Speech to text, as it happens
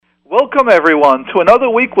Welcome, everyone, to another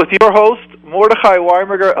week with your host, Mordechai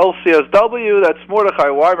Winberger, LCSW. That's Mordechai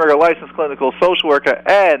Winberger, licensed clinical social worker,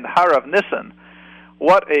 and Harav Nissen.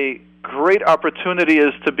 What a great opportunity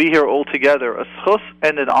is to be here all together, a schus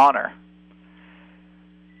and an honor.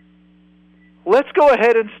 Let's go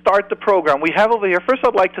ahead and start the program. We have over here, first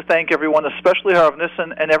I'd like to thank everyone, especially Harav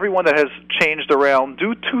Nissen and everyone that has changed around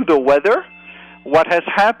due to the weather. What has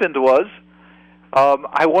happened was,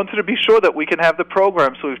 I wanted to be sure that we can have the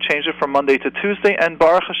program, so we've changed it from Monday to Tuesday, and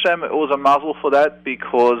Baruch Hashem, it was a mazel for that,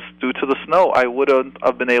 because due to the snow, I wouldn't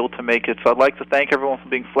have been able to make it. So I'd like to thank everyone for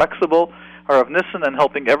being flexible, Rav Nissen, and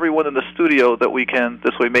helping everyone in the studio that we can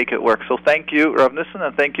this way make it work. So thank you, Rav Nissen,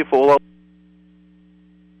 and thank you for all.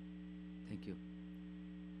 Thank you.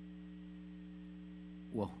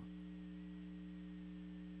 Whoa.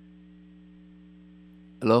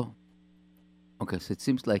 Hello? Okay, so it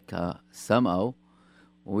seems like somehow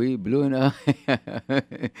we blew in our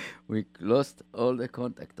we lost all the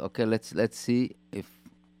contact. Okay, let's see if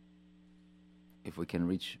we can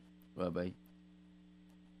reach Rabbi.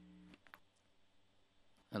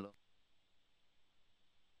 Hello.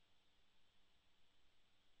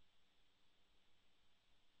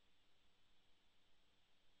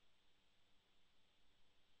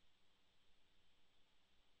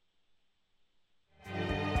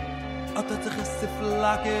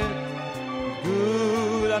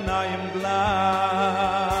 Gut an neuem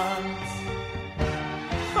Glanz.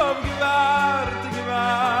 Hab gewartet,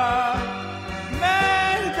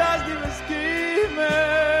 mehr das die was kommen.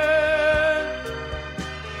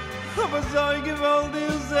 Aber so gewollt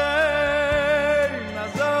ihr sein,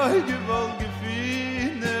 so gewollt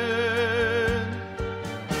gefinnen.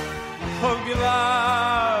 Hab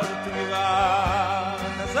gewartet,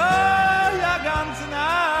 so ja ganz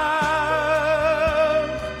nah.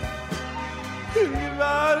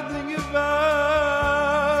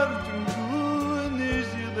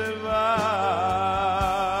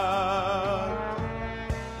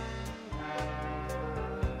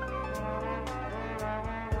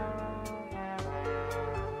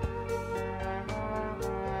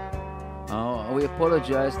 We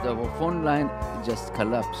apologize. Our phone line just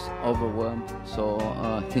collapsed, overwhelmed. So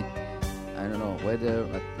I don't know whether.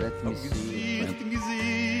 Let me see.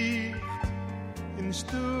 In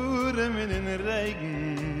Sturm in den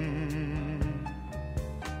Regen,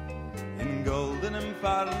 in goldenem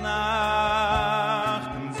Fahrnacht,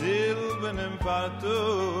 in silbernem Fahrtug.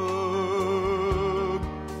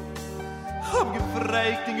 Hab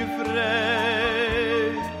gefragt und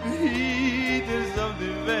gefragt, wie das auf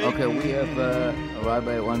die Wege. Okay, we have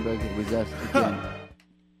Rabbi Winberger with us again.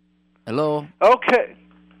 Hello. Okay.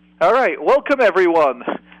 All right. Welcome, everyone,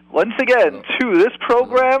 once again to this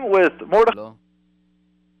program with Mordechai. Hello.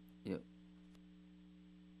 Yeah.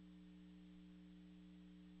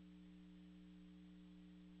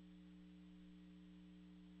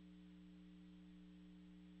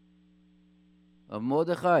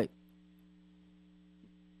 Mordechai.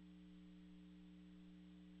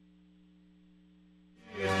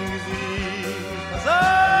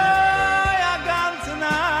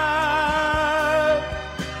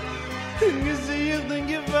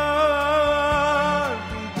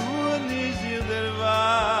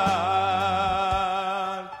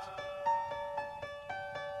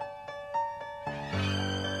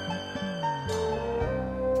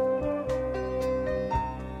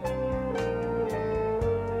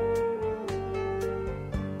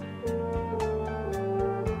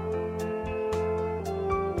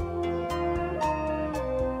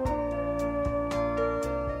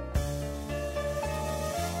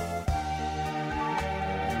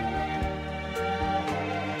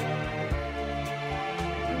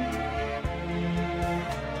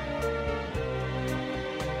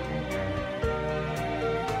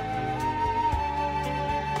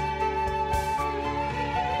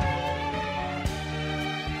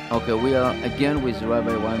 Okay, we are again with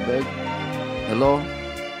Rabbi Winberger. Hello,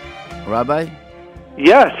 Rabbi?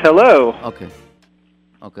 Yes, hello.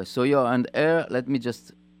 Okay, so you're on air. Let me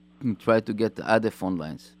just try to get the other phone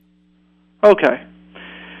lines. Okay.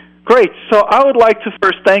 Great. So I would like to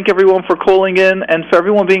first thank everyone for calling in and for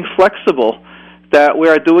everyone being flexible that we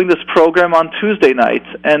are doing this program on Tuesday nights.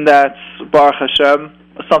 And that's, Baruch Hashem,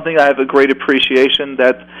 something I have a great appreciation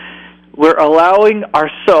that we're allowing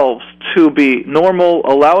ourselves to be normal,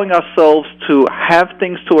 allowing ourselves to have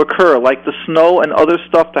things to occur, like the snow and other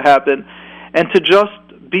stuff to happen, and to just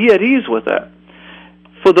be at ease with it.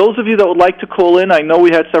 For those of you that would like to call in, I know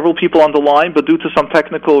we had several people on the line, but due to some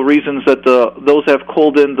technical reasons that those that have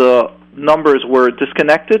called in, the numbers were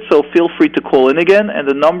disconnected, so feel free to call in again, and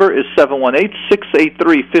the number is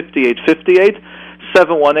 718-683-5858,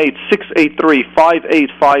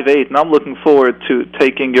 718-683-5858, and I'm looking forward to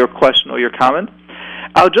taking your question or your comment.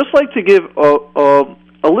 I would just like to give a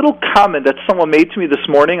little comment that someone made to me this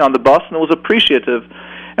morning on the bus, and it was appreciative.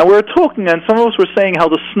 And we were talking, and some of us were saying how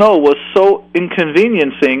the snow was so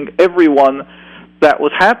inconveniencing everyone that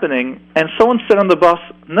was happening, and someone said on the bus,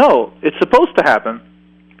 no, it's supposed to happen.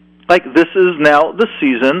 Like, this is now the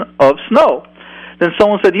season of snow. Then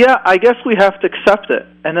someone said, yeah, I guess we have to accept it.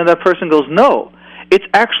 And then that person goes, no, it's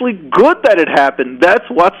actually good that it happened. That's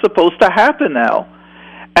what's supposed to happen now.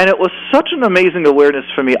 And it was such an amazing awareness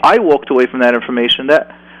for me. I walked away from that information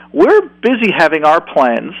that we're busy having our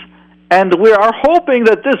plans, and we are hoping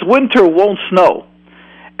that this winter won't snow.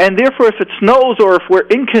 And therefore, if it snows or if we're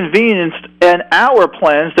inconvenienced in our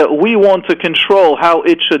plans that we want to control how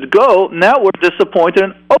it should go, now we're disappointed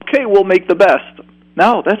and, okay, we'll make the best.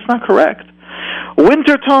 No, that's not correct.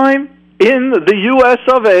 Wintertime in the U.S.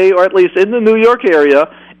 of A., or at least in the New York area,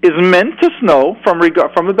 is meant to snow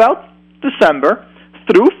from about December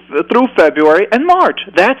through February and March.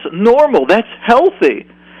 That's normal. That's healthy.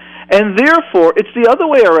 And therefore, it's the other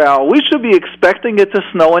way around. We should be expecting it to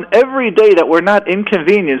snow, and every day that we're not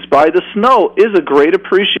inconvenienced by the snow is a great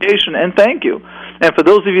appreciation, and thank you. And for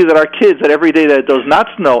those of you that are kids, that every day that it does not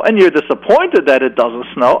snow, and you're disappointed that it doesn't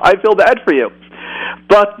snow, I feel bad for you.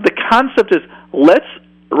 But the concept is, let's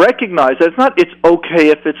recognize that it's okay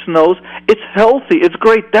if it snows. It's healthy. It's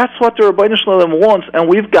great. That's what the Rebbeinu Shalom wants, and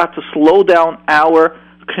we've got to slow down our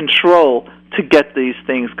control to get these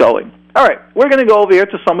things going. All right, we're going to go over here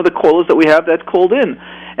to some of the callers that we have that called in.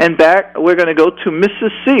 And back, we're going to go to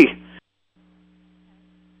Mrs. C.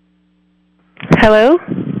 Hello?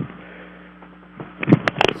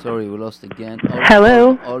 Sorry, we lost again.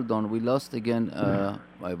 Hello? Hold on, we lost again.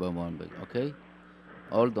 Okay?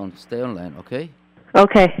 Hold on, stay online, okay?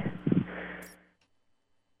 Okay.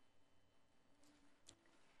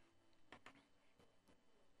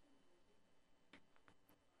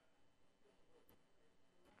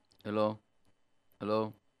 Hello?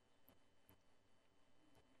 Hello?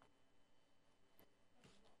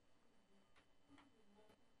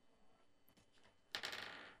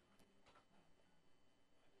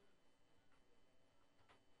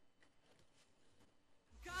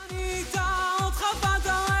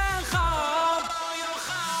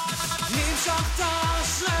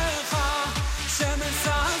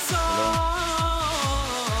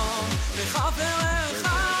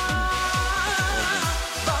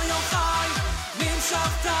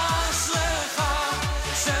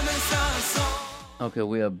 Okay,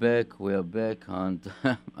 we are back, and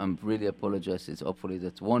I'm really apologize. It's hopefully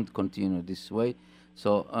that won't continue this way.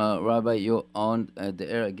 So, Rabbi, you're on the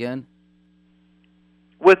air again?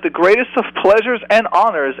 With the greatest of pleasures and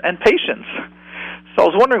honors and patience. So I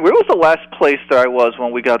was wondering, where was the last place that I was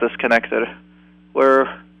when we got disconnected?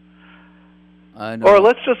 Where? I know. Or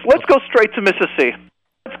let's go straight to Mrs. C.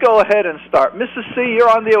 Let's go ahead and start. Mrs. C, you're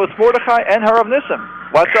on the air with Mordechai and Harav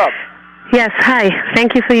Nissim. What's up? Yes, hi.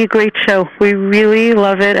 Thank you for your great show. We really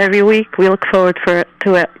love it every week. We look forward to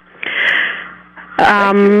it.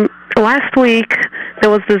 Last week, there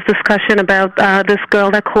was this discussion about this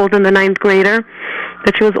girl that called in, the 9th grader,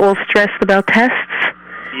 that she was all stressed about tests.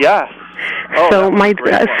 Yes. Oh, so my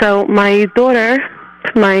daughter,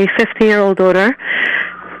 my 15-year-old daughter,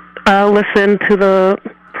 listened to the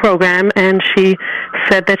program, and she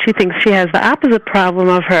said that she thinks she has the opposite problem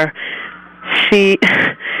of her. She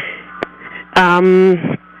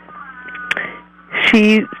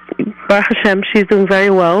Baruch Hashem, she's doing very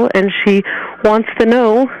well, and she wants to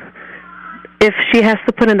know if she has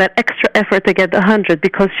to put in that extra effort to get the 100,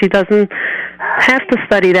 because she doesn't have to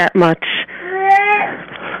study that much.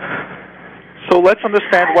 So let's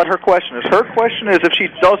understand what her question is. Her question is, if she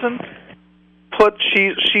doesn't put,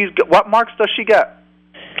 what marks does she get?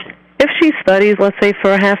 If she studies, let's say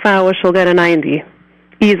for a half hour, she'll get a 90,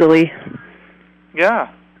 easily. Yeah.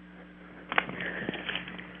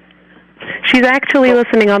 She's actually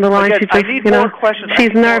listening on the line. Again, She's just, more questions.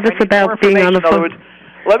 She's nervous about being on the phone. Words,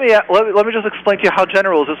 let me just explain to you how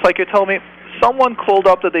general it is. It's like you're telling me someone called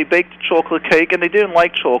up that they baked chocolate cake and they didn't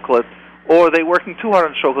like chocolate, or they're working too hard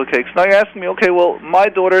on chocolate cakes. Now you're asking me, okay, well, my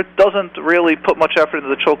daughter doesn't really put much effort into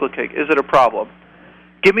the chocolate cake. Is it a problem?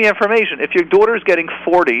 Give me information. If your daughter is getting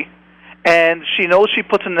 40 and she knows she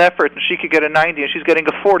puts in an effort and she could get a 90 and she's getting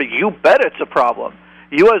a 40, you bet it's a problem.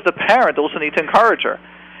 You as the parent also need to encourage her.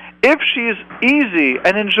 If she's easy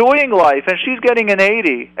and enjoying life and she's getting an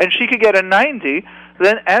 80 and she could get a 90,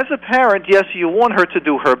 then as a parent, yes, you want her to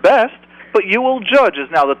do her best, but you will judge, is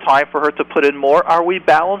now the time for her to put in more? Are we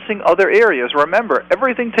balancing other areas? Remember,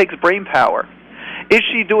 everything takes brain power. Is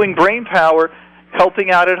she doing brain power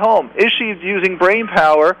helping out at home? Is she using brain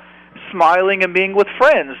power, smiling and being with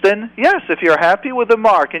friends? Then, yes, if you're happy with the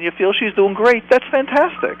mark and you feel she's doing great, that's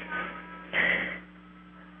fantastic.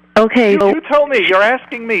 Okay. You tell me. You're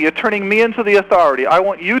asking me. You're turning me into the authority. I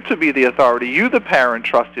want you to be the authority. You, the parent,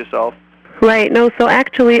 trust yourself. Right. No, so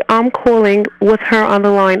actually I'm calling with her on the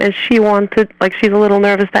line, and she wanted, like, she's a little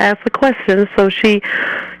nervous to ask the question, so she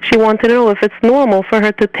wanted to know if it's normal for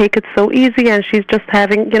her to take it so easy, and she's just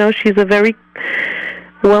having, she's a very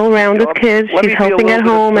well-rounded kid. She's helping at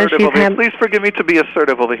home, and she's having... Please forgive me to be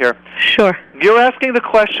assertive over here. Sure. You're asking the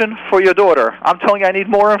question for your daughter. I'm telling you I need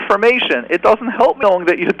more information. It doesn't help knowing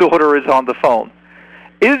that your daughter is on the phone.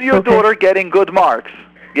 Is your daughter getting good marks?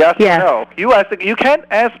 Yes or no? You can't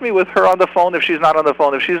ask me with her on the phone if she's not on the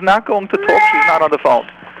phone. If she's not going to talk, she's not on the phone.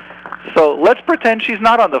 So let's pretend she's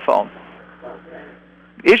not on the phone.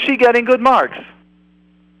 Is she getting good marks?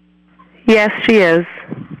 Yes, she is.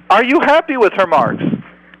 Are you happy with her marks?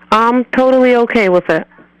 I'm totally okay with it.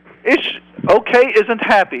 Okay isn't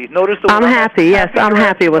happy. Notice the word. I'm happy. Yes, I'm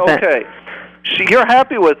happy with it. Okay. You're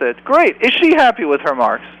happy with it. Great. Is she happy with her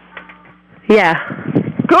marks? Yeah.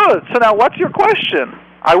 Good. So now what's your question?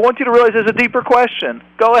 I want you to realize there's a deeper question.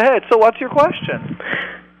 Go ahead. So what's your question?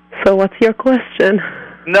 So what's your question?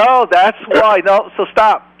 No, that's why. No, so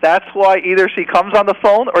stop. That's why either she comes on the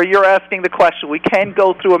phone or you're asking the question. We can't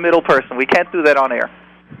go through a middle person. We can't do that on air.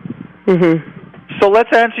 Mm-hmm. So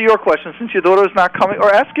let's answer your question. Since your daughter is not coming,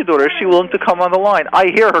 or ask your daughter, is she willing to come on the line?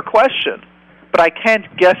 I hear her question, but I can't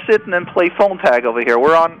guess it and then play phone tag over here.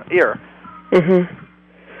 We're on air. Mm-hmm.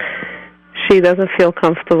 She doesn't feel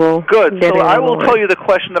comfortable. Good. So I will tell you the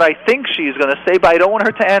question that I think she's going to say, but I don't want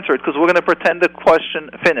her to answer it because we're going to pretend the question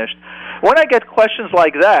finished. When I get questions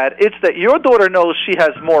like that, it's that your daughter knows she has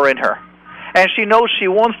more in her, and she knows she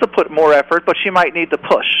wants to put more effort, but she might need to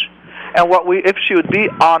push. And if she would be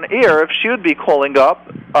on air, if she would be calling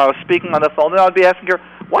up, speaking on the phone, then I would be asking her,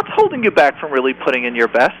 what's holding you back from really putting in your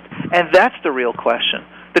best? And that's the real question.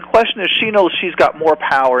 The question is, she knows she's got more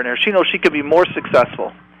power in her. She knows she could be more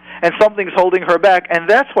successful. And something's holding her back, and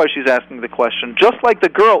that's why she's asking the question. Just like the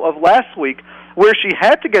girl of last week, where she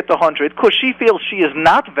had to get the 100 because she feels she is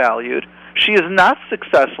not valued, she is not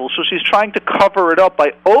successful, so she's trying to cover it up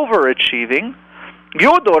by overachieving.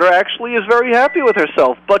 Your daughter actually is very happy with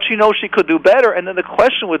herself, but she knows she could do better, and then the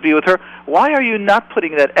question would be with her, why are you not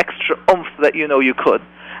putting that extra oomph that you know you could?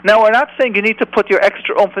 Now, we're not saying you need to put your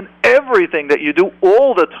extra oomph in everything that you do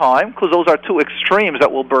all the time, because those are two extremes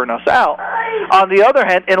that will burn us out. On the other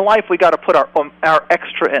hand, in life, we got to put our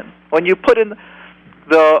extra in. When you put in,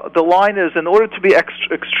 the line is, in order to be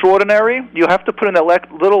extraordinary, you have to put in a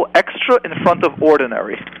little extra in front of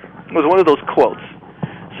ordinary. It was one of those quotes.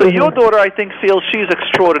 So your daughter, I think, feels she's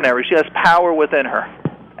extraordinary. She has power within her,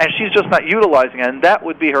 and she's just not utilizing it, and that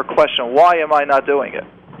would be her question. Why am I not doing it?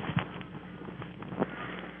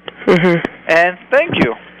 Mm-hmm. And thank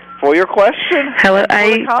you for your question. Hello,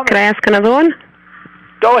 can I ask another one?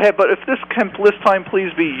 Go ahead, but if this time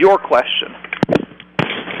please be your question.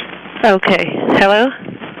 Okay. Hello?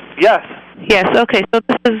 Yes. Yes, okay. So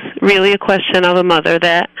this is really a question of a mother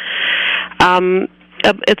that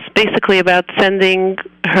it's basically about sending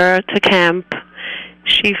her to camp.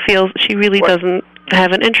 She feels she really doesn't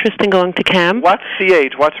have an interest in going to camp. What's the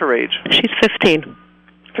age? What's her age? She's 15.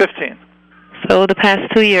 15. So the past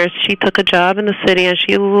 2 years, she took a job in the city, and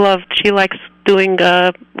she likes doing,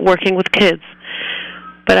 working with kids.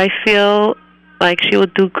 But I feel like she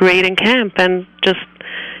would do great in camp and just,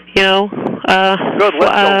 Good, let's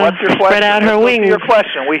go. What's your question? Spread out her wings. Your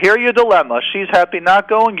question. We hear your dilemma. She's happy not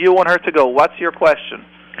going. You want her to go. What's your question?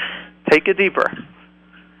 Take it deeper.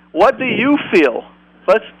 What do you feel?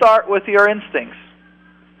 Let's start with your instincts.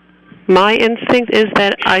 My instinct is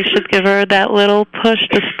that I should give her that little push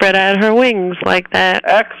to spread out her wings like that.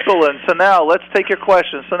 Excellent. So now let's take your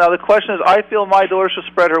question. So now the question is, I feel my daughter should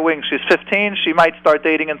spread her wings. She's 15. She might start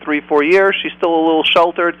dating in 3-4 years. She's still a little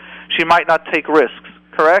sheltered. She might not take risks.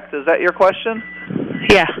 Correct? Is that your question?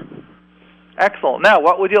 Yeah. Excellent. Now,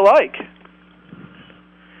 what would you like?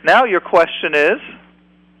 Now your question is,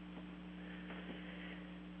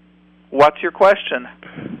 what's your question?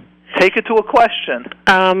 Take it to a question.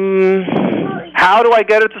 How do I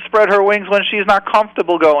get her to spread her wings when she's not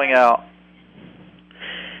comfortable going out?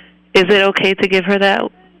 Is it okay to give her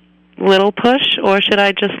that little push, or should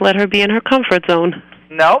I just let her be in her comfort zone?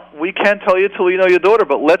 No, we can't tell you till you know your daughter,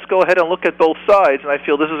 but let's go ahead and look at both sides, and I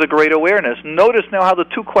feel this is a great awareness. Notice now how the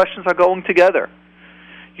two questions are going together.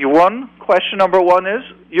 Question number one is,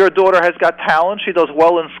 your daughter has got talent, she does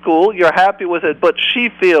well in school, you're happy with it, but she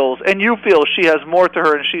feels, and you feel she has more to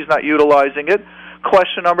her and she's not utilizing it.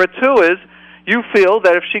 Question number two is, You feel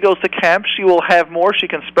that if she goes to camp, she will have more, she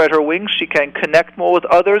can spread her wings, she can connect more with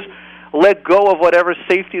others, let go of whatever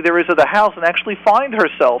safety there is of the house, and actually find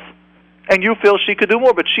herself. And you feel she could do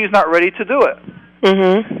more, but she's not ready to do it.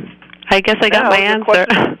 I guess I got my answer.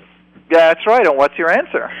 Yeah, that's right. And what's your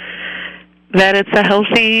answer? That it's a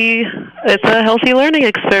healthy learning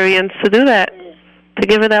experience to do that, to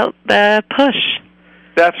give it that push.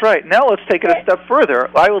 That's right. Now let's take it a step further.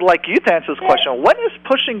 I would like you to answer this question. When is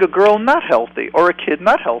pushing a girl not healthy or a kid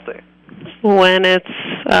not healthy? When it's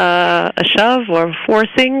a shove or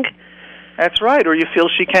forcing. That's right. Or you feel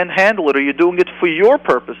she can't handle it, or you're doing it for your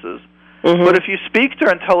purposes. But if you speak to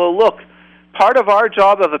her and tell her, look, part of our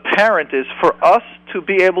job of a parent is for us to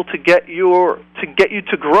be able to get you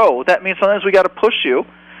to grow. That means sometimes we got to push you.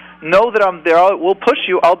 Know that I'm there. We'll push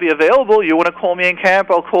you. I'll be available. You want to call me in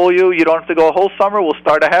camp, I'll call you. You don't have to go a whole summer. We'll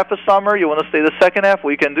start a half a summer. You want to stay the second half,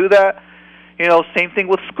 we can do that. Same thing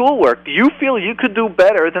with schoolwork. You feel you could do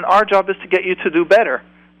better, then our job is to get you to do better.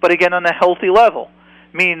 But again, on a healthy level.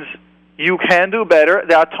 Means you can do better.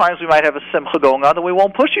 There are times we might have a simcha going on, and we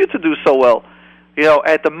won't push you to do so well,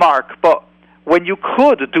 at the mark. But when you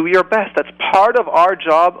could, do your best. That's part of our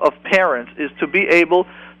job of parents, is to be able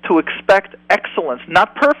to expect excellence,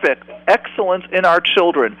 not perfect, excellence in our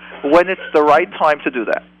children when it's the right time to do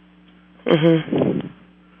that.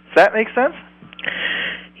 Does that make sense?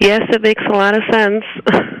 Yes, it makes a lot of sense.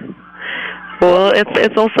 Well,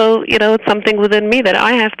 it's also, it's something within me that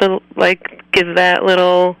I have to, give that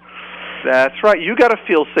little... That's right. You got to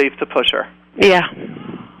feel safe to push her. Yeah.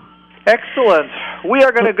 Excellent. We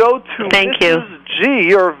are going to go to Mrs. G.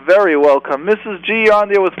 You're very welcome. Mrs. G, you're on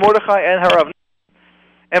there with Mordechai and Harav.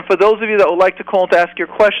 And for those of you that would like to call to ask your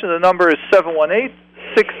question, the number is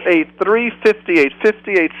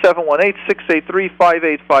 718-683-5858,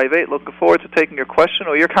 718-683-5858. Looking forward to taking your question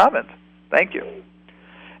or your comment. Thank you.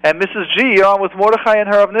 And Mrs. G, you're on with Mordechai and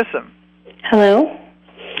Harav Nissim. Hello?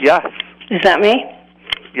 Yes. Is that me?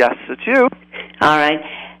 Yes, it's you. All right.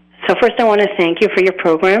 So first I want to thank you for your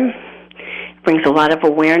program. It brings a lot of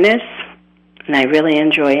awareness, and I really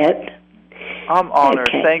enjoy it. I'm honored.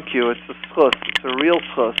 Okay. Thank you. It's a schus. It's a real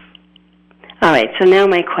schus. All right. So now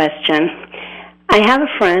my question. I have a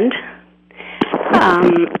friend.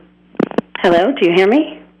 Hello? Do you hear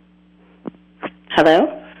me? Hello?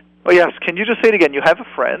 Oh, yes. Can you just say it again? You have a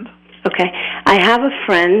friend? Okay. I have a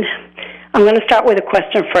friend. I'm going to start with a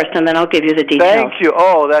question first, and then I'll give you the details. Thank you.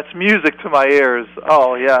 Oh, that's music to my ears.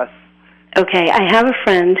 Oh, yes. Okay. I have a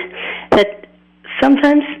friend that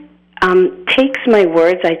sometimes takes my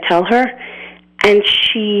words I tell her, and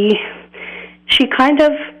she kind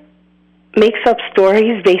of makes up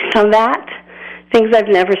stories based on that, things I've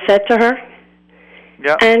never said to her.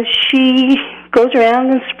 Yeah. And she goes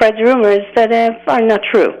around and spreads rumors that are not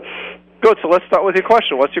true. Good. So let's start with your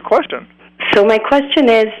question. What's your question? So my question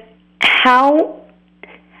is, how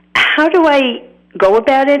do I go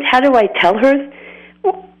about it? How do I tell her?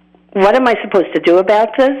 What am I supposed to do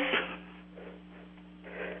about this?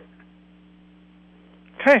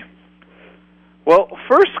 Okay. Well,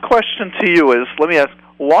 first question to you is, let me ask,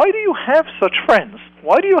 why do you have such friends?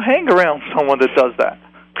 Why do you hang around someone that does that?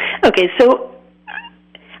 Okay, so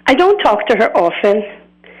I don't talk to her often.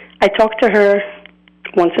 I talk to her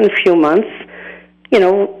once in a few months.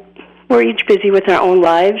 We're each busy with our own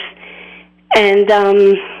lives. And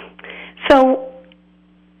so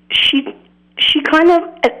she kind of,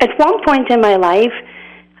 at one point in my life...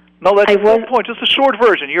 No, that's one point. Just a short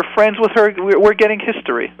version. You're friends with her. We're getting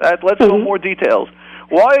history. Let's know more details.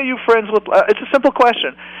 Why are you friends with... it's a simple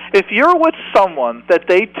question. If you're with someone that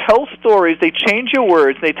they tell stories, they change your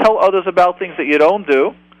words, they tell others about things that you don't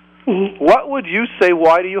do, what would you say,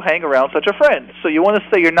 why do you hang around such a friend? So you want to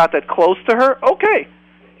say you're not that close to her? Okay.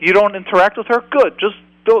 You don't interact with her? Good. Just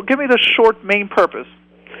give me the short main purpose.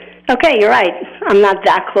 Okay, you're right. I'm not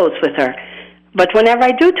that close with her. But whenever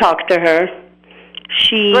I do talk to her,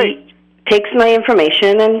 she takes my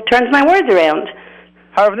information and turns my words around.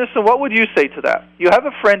 However, listen, what would you say to that? You have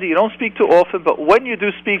a friend that you don't speak to often, but when you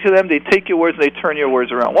do speak to them, they take your words and they turn your words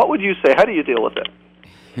around. What would you say? How do you deal with it?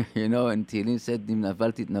 And Tilin said, "Nim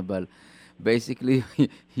naval titnabal." Basically,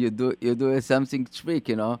 you do something trick.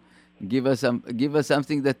 Give us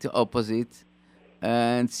something that's opposite,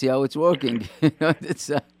 and see how it's working.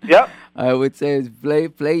 Yep. I would say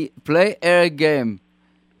play air game.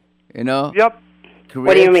 Yep.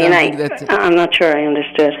 What do you mean? I'm not sure I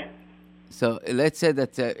understood. So let's say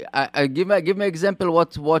that I give me an example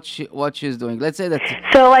what she's doing. Let's say that.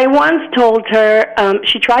 So I once told her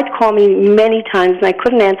she tried to call me many times and I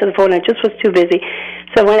couldn't answer the phone. I just was too busy.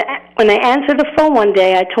 So when I answered the phone one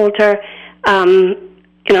day, I told her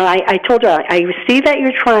I told her, I see that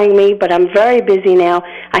you're trying me, but I'm very busy now.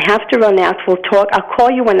 I have to run out. We'll talk. I'll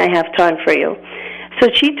call you when I have time for you. So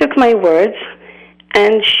she took my words,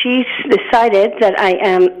 and she decided that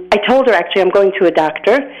I told her, actually, I'm going to a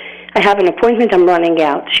doctor. I have an appointment. I'm running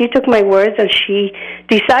out. She took my words, and she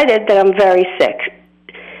decided that I'm very sick.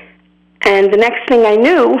 And the next thing I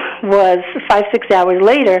knew was 5-6 hours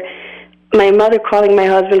later, my mother calling my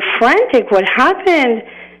husband frantic. What happened?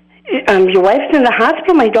 Your wife's in the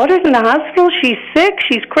hospital. My daughter's in the hospital. She's sick.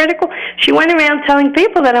 She's critical. She went around telling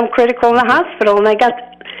people that I'm critical in the hospital, and I got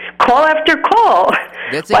call after call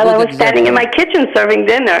while I was standing in my kitchen serving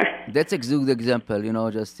dinner. That's a good example.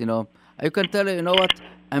 I can tell you. You know what?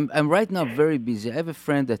 I'm right now very busy. I have a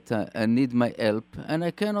friend that need my help, and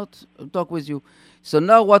I cannot talk with you. So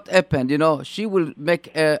now what happened? She will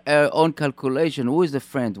make her own calculation. Who is the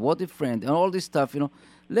friend? What the friend? And all this stuff.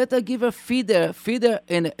 Let her give her feeder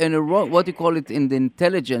in a wrong, what you call it in the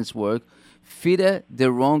intelligence work, feeder the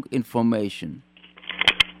wrong information.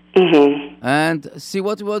 Mm-hmm. And see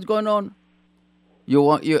what's going on.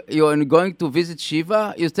 You're going to visit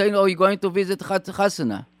Shiva. You're saying, you're going to visit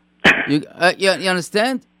Hasana. You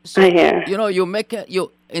understand? So you make her.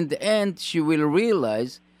 In the end, she will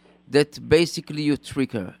realize that basically you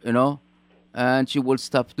trick her. And she will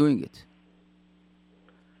stop doing it.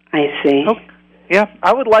 I see. Okay. Yeah,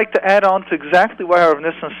 I would like to add on to exactly what Rav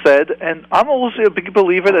Nissen said, and I'm also a big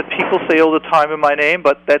believer that people say all the time in my name,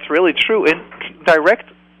 but that's really true. In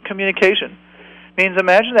direct communication means,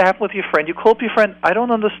 imagine that happened with your friend. You call up your friend, I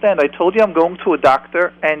don't understand. I told you I'm going to a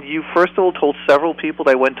doctor, and you first of all told several people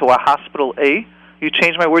that I went to a hospital A. You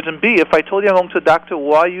changed my words, and B, if I told you I'm going to a doctor,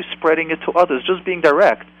 why are you spreading it to others? Just being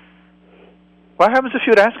direct. What happens if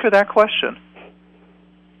you would ask her that question?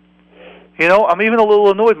 I'm even a little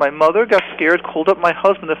annoyed. My mother got scared, called up my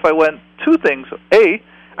husband if I went. Two things. A,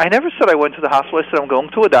 I never said I went to the hospital. I said I'm going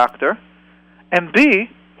to a doctor. And B,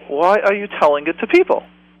 why are you telling it to people?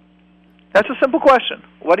 That's a simple question.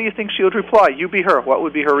 What do you think she would reply? You be her. What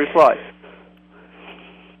would be her reply?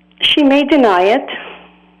 She may deny it.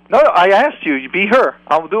 No, I asked you. You be her.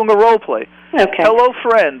 I'm doing a role play. Okay. Hello,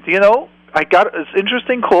 friend. I got this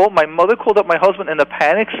interesting call. My mother called up my husband in a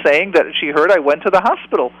panic saying that she heard I went to the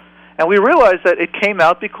hospital. And we realized that it came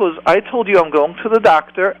out because I told you I'm going to the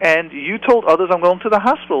doctor, and you told others I'm going to the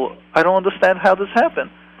hospital. I don't understand how this happened.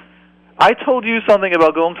 I told you something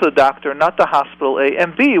about going to the doctor, not the hospital, A.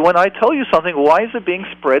 And B, when I tell you something, why is it being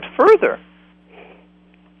spread further?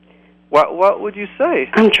 What would you say?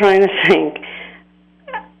 I'm trying to think.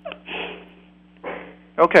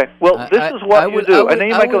 Okay, well, this is what you do. And then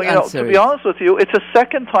you might go, to be honest with you, it's the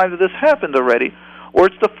second time that this happened already. Or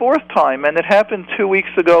it's the fourth time, and it happened 2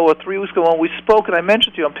 weeks ago or 3 weeks ago when we spoke, and I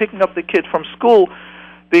mentioned to you, I'm picking up the kid from school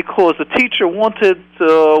because the teacher wanted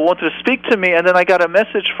to speak to me, and then I got a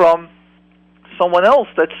message from someone else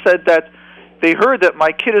that said that they heard that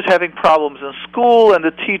my kid is having problems in school, and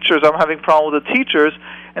I'm having problems with the teachers,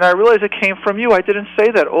 and I realized it came from you. I didn't say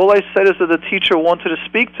that. All I said is that the teacher wanted to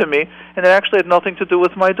speak to me, and it actually had nothing to do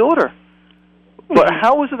with my daughter. But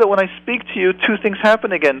how is it that when I speak to you, two things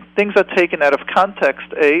happen again? Things are taken out of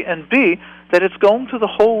context, A, and B, that it's going to the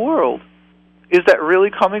whole world. Is that really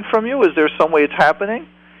coming from you? Is there some way it's happening?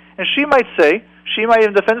 And she might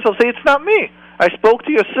even defend herself, say, it's not me. I spoke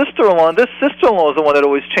to your sister-in-law, and this sister-in-law is the one that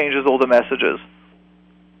always changes all the messages.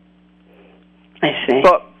 I see.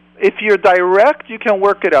 But if you're direct, you can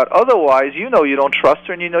work it out. Otherwise, you don't trust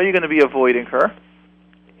her, and you're going to be avoiding her.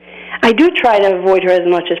 I do try to avoid her as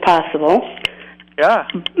much as possible. Yeah.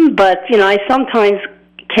 But, I sometimes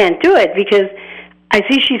can't do it because I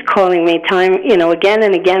see she's calling me again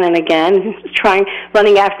and again and again,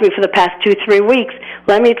 running after me for the past 2-3 weeks.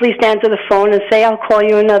 Let me at least answer the phone and say, I'll call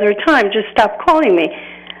you another time. Just stop calling me.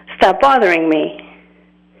 Stop bothering me.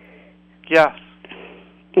 Yes.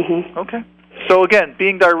 Mm-hmm. Okay. So again,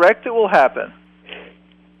 being direct, it will happen.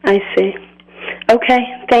 I see. Okay.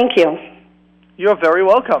 Thank you. You're very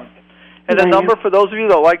welcome. And the number for those of you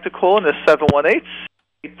that would like to call in is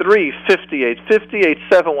 718-683-5858,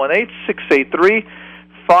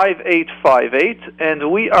 718-683-5858.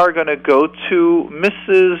 And we are going to go to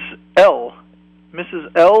Mrs. L.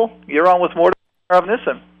 Mrs. L, you're on with Mordechai Rav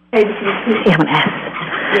Nissen.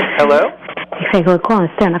 Hello?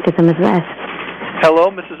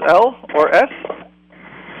 Hello, Mrs. L or S?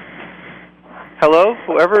 Hello,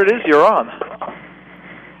 whoever it is, you're on.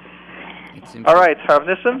 All right, Rav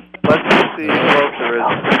Nissen, let's see who else there is.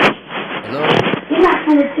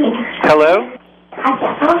 Hello?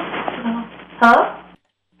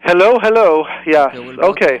 Hello? Hello, yes,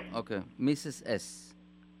 okay. Okay, Mrs. S.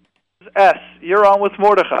 S, you're on with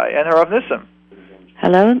Mordechai and Rav Nissen.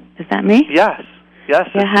 Hello, is that me? Yes, Yes,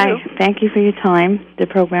 Yeah, it's hi. you. Thank you for your time. The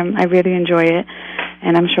program, I really enjoy it.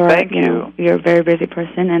 And I'm sure Thank you know, you're a very busy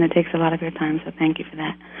person, and it takes a lot of your time, so thank you for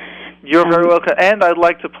that. You're very welcome. And I'd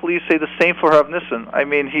like to please say the same for Rav Nissen. I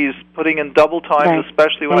mean, he's putting in double time, Right.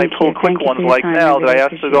 especially when Thank I pull you. quick Thank you ones for your like time. now I that I really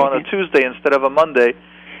have to go on a appreciate Tuesday instead of a Monday.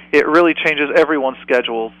 It really changes everyone's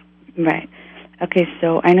schedules. Right. Okay,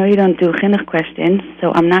 so I know you don't do chinuch questions,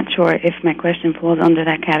 so I'm not sure if my question falls under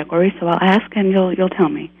that category, so I'll ask and you'll tell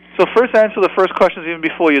me. So first answer the first questions even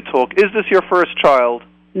before you talk. Is this your first child?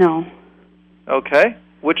 No. Okay.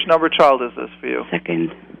 Which number child is this for you?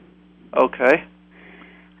 Second. Okay.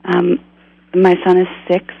 My son is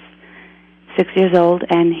 6 years old,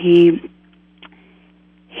 and he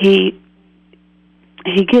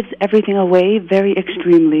gives everything away very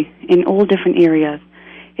extremely in all different areas.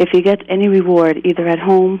 If he gets any reward, either at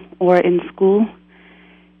home or in school,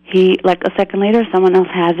 he, like a second later, someone else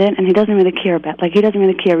has it, and he doesn't really care about. Like, he doesn't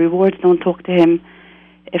really care. Rewards don't talk to him.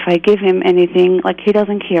 If I give him anything, like, he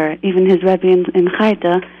doesn't care. Even his Rebbe in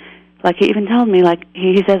Chaita, like, he even told me, like,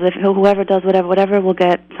 he says if whoever does whatever will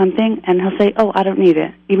get something, and he'll say, oh, I don't need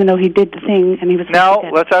it, even though he did the thing, and he was Now, supposed to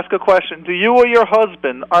get let's ask a question. Do you or your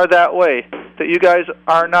husband are that way, that you guys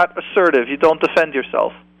are not assertive, you don't defend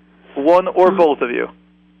yourself? One or both of you?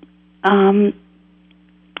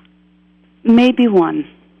 Maybe one.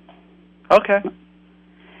 Okay.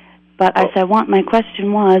 But as my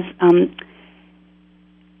question was,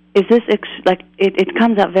 is this, it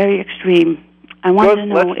comes out very extreme. I want to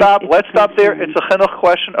know. Let's stop there. It's a chinuch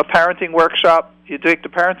question, a parenting workshop. You take the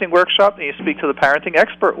parenting workshop and you speak to the parenting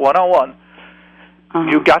expert one-on-one.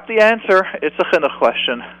 You got the answer. It's a chinuch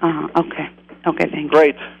question. Okay. Okay, thank you.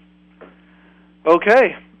 Great.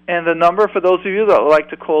 Okay. And the number for those of you that would like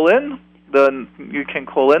to call in, then you can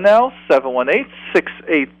call in now,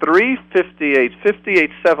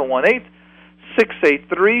 718-683-5858,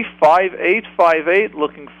 718-683-5858.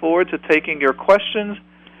 Looking forward to taking your questions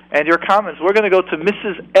and your comments. We're going to go to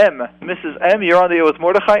Mrs. M. Mrs. M, you're on the air with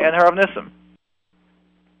Mordechai and Rav Nissen.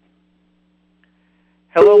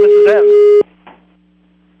 Hello, Mrs. M.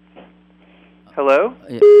 Hello?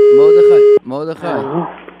 Mordechai.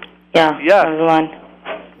 Yeah. Yes. Everyone.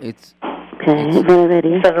 It's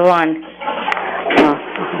Ready. Everyone.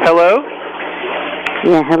 Hello?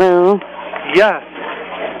 Yeah, hello. Yes.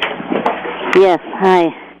 Yes,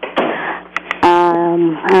 hi.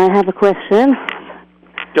 I have a question.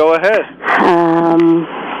 Go ahead.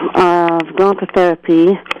 I've gone to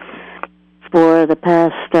therapy for the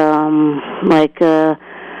past, for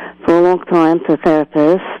a long time to a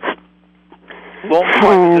therapist. Long time.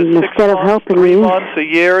 And Is it 6 instead of months, helping 3 me... months, a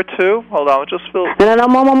year or two? Hold on, just feel... No,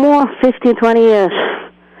 more, 15, 20 years.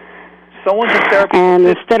 Someone's in therapy And for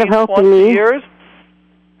 15, instead of helping 20 me... years?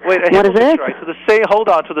 Wait, I What have is to it? try. To the same, hold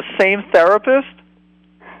on, to the same therapist?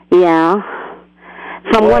 Yeah.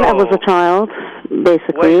 From when I was a child,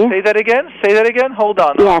 basically. Wait, say that again? Say that again? Hold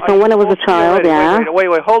on. Yeah, from when I was a child, yeah. Wait,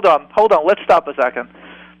 hold on. Let's stop a second.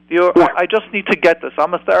 I just need to get this.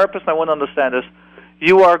 I'm a therapist, and I want to understand this.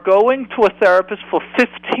 You are going to a therapist for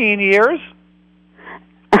 15 years?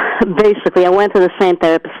 Basically, I went to the same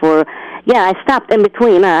therapist for... Yeah, I stopped in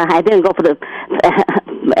between. I didn't go for the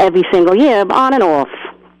every single year, but on and off.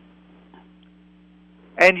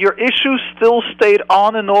 And your issue still stayed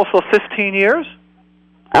on and off for 15 years?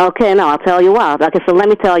 Okay, no, I'll tell you what. Okay, so let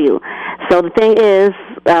me tell you. So the thing is,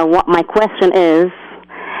 what my question is,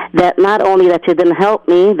 that not only that she didn't help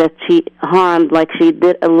me, that she harmed, like she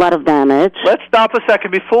did a lot of damage. Let's stop a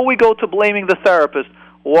second. Before we go to blaming the therapist,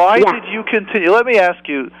 why did you continue? Let me ask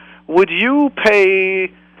you, would you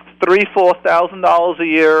pay $3,000-$4,000 a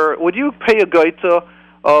year? Would you pay a goita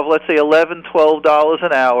of, let's say, $11-$12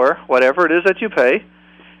 an hour, whatever it is that you pay,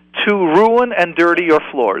 to ruin and dirty your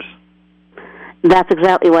floors? That's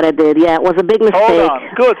exactly what I did. Yeah, it was a big mistake. Hold on.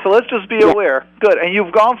 Good. So let's just be aware. Good. And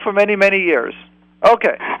you've gone for many, many years.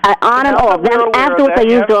 Okay. On and off. Then afterwards, I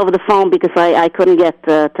used it over the phone because I couldn't get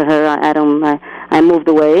to her. I moved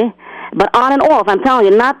away. But on and off, I'm telling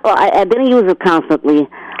you, I didn't use it constantly.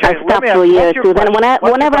 I stopped for a year or two. Then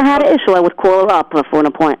whenever I had an issue, I would call her up for an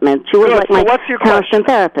appointment. She was like my constant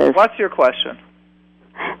therapist. What's your question?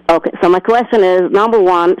 Okay, so my question is, number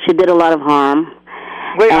one, she did a lot of harm.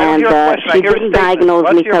 Wait, I don't hear a question. She didn't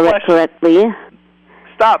diagnose me correctly.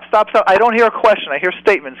 Stop. I don't hear a question. I hear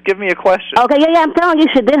statements. Give me a question. Okay, yeah, I'm telling you,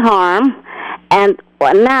 she did harm. And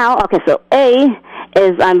now, okay, so A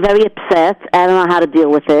is I'm very upset. I don't know how to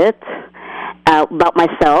deal with it about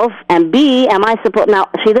myself. And B, now,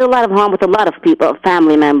 she did a lot of harm with a lot of people,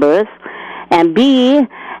 family members. And B,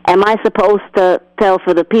 am I supposed to tell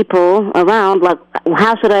for the people around, like,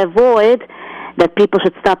 how should I avoid that people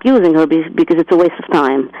should stop using her because it's a waste of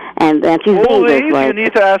time, and she's dangerous. Right? You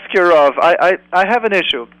need to ask your Rav. I have an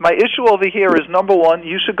issue. My issue over here is, number one,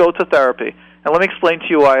 you should go to therapy. And let me explain to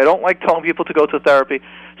you why. I don't like telling people to go to therapy.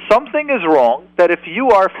 Something is wrong that if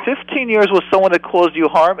you are 15 years with someone that caused you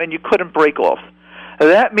harm and you couldn't break off,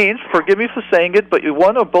 that means, forgive me for saying it, but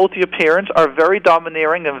one or both of your parents are very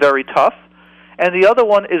domineering and very tough, and the other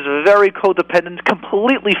one is very codependent,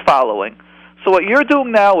 completely following. So what you're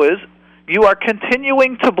doing now is you are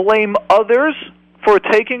continuing to blame others for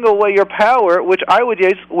taking away your power, which I would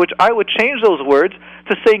change those words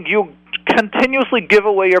to saying you continuously give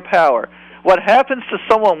away your power. What happens to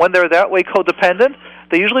someone when they're that way codependent,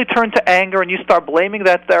 they usually turn to anger and you start blaming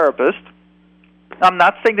that therapist. I'm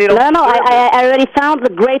not saying they don't. No, I already found a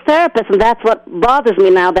great therapist, and that's what bothers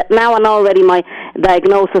me now. That now I know already my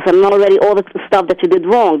diagnosis and already all the stuff that you did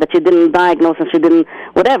wrong, that you didn't diagnose and she didn't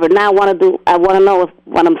whatever. Now I want to know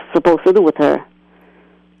what I'm supposed to do with her.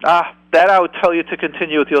 That I would tell you to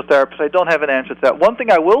continue with your therapist. I don't have an answer to that. One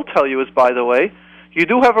thing I will tell you is, by the way, you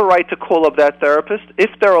do have a right to call up that therapist.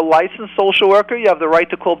 If they're a licensed social worker, you have the right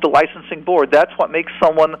to call up the licensing board. That's what makes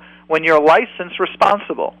someone, when you're licensed,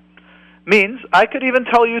 responsible. Means, I could even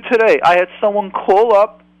tell you today, I had someone call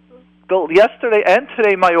up yesterday and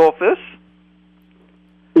today my office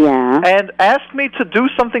and ask me to do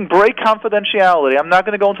something, break confidentiality. I'm not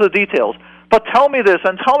going to go into the details. But tell me this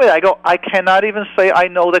and tell me that. I go, I cannot even say I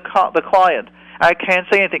know the client. I can't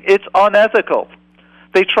say anything. It's unethical.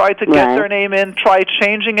 They tried to get their name in, try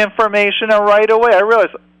changing information, and right away I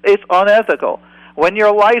realized it's unethical. When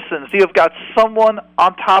you're licensed, you've got someone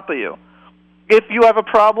on top of you. If you have a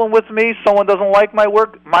problem with me, someone doesn't like my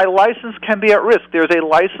work, my license can be at risk. There's a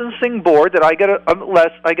licensing board that I get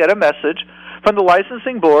a message from the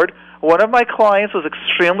licensing board. One of my clients was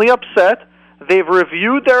extremely upset. They've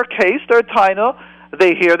reviewed their case, their TINA.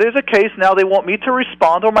 They hear there's a case. Now they want me to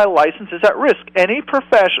respond or my license is at risk. Any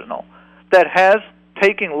professional that has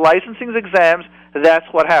taken licensing exams, that's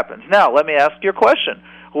what happens. Now, let me ask you a question.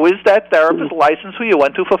 Who is that therapist license who you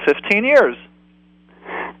went to for 15 years?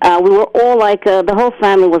 We were all like, the whole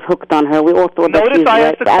family was hooked on her. We all thought that she was I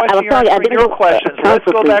asked the question, you're answering your questions. Let's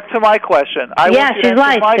go back to my question. She's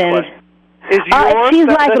licensed. She's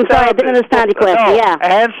licensed. Sorry, I didn't understand your question.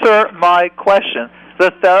 Answer my question.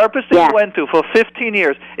 The therapist that you went to for 15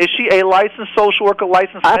 years, is she a licensed social worker,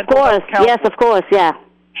 licensed mental health counselor? Yes, of course, yeah.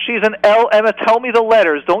 She's an Emma, tell me the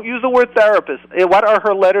letters. Don't use the word therapist. What are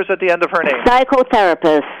her letters at the end of her name?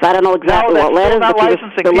 Psychotherapist. I don't know exactly what letters. Not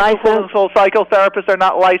licensing. People who psychotherapists are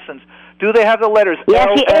not licensed. Do they have the letters? Yes,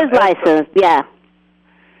 she is licensed, yeah.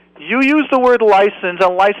 You use the word license,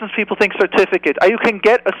 and licensed people think certificate. You can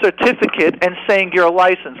get a certificate and saying you're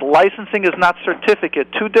licensed. Licensing is not certificate.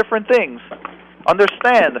 Two different things.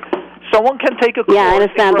 Understand? Someone can take a course. Yeah, I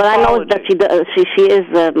understand, but I know that she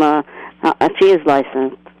is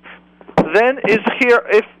licensed. Then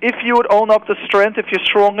if you would own up to strength, if you're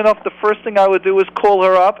strong enough, the first thing I would do is call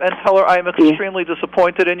her up and tell her I am extremely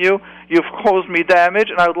disappointed in you. You've caused me damage,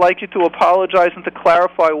 and I would like you to apologize and to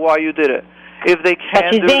clarify why you did it. If they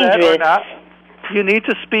can do that or not, you need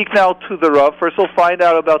to speak now to the Rav. First, we'll find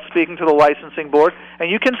out about speaking to the licensing board, and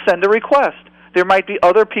you can send a request. There might be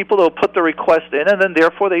other people that will put the request in, and then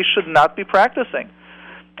therefore they should not be practicing.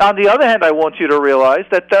 On the other hand, I want you to realize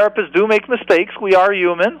that therapists do make mistakes. We are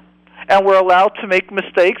human, and we're allowed to make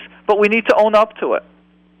mistakes, but we need to own up to it.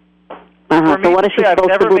 So what is she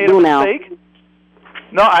supposed to do now?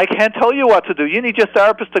 No, I can't tell you what to do. You need your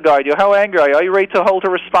therapist to guide you. How angry are you? Are you ready to hold her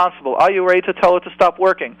responsible? Are you ready to tell her to stop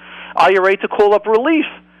working? Are you ready to call up relief,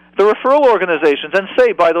 the referral organizations, and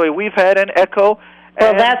say, by the way, we've had an echo.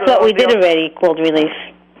 Well, that's what we did already, called relief.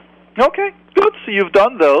 Okay, good. So you've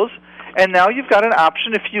done those. And now you've got an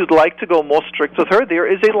option if you'd like to go more strict with her. There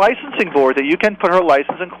is a licensing board that you can put her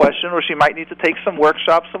license in question, or she might need to take some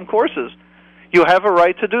workshops, some courses. You have a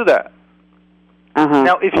right to do that.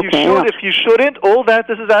 Now, if you shouldn't,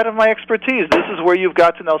 this is out of my expertise. This is where you've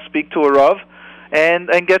got to now speak to a Rav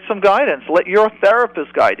and get some guidance. Let your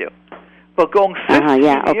therapist guide you. But going 15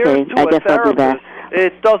 years to a therapist,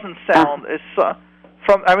 it doesn't sound.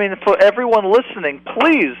 For everyone listening,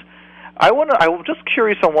 please. I'm just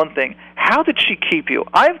curious on one thing. How did she keep you?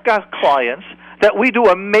 I've got clients that we do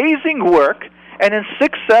amazing work, and in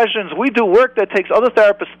 6 sessions we do work that takes other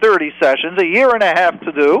therapists 30 sessions, a year and a half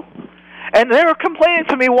to do, and they're complaining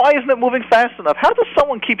to me, why isn't it moving fast enough? How does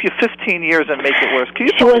someone keep you 15 years and make it worse?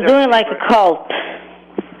 She was doing like a cult.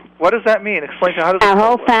 What does that mean? Explain to how does our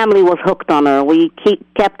whole family was hooked on her. We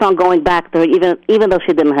kept on going back to her, even though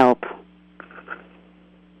she didn't help.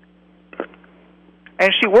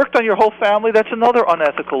 and she worked on your whole family, that's another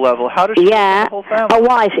unethical level. How does she work on the whole family? Oh,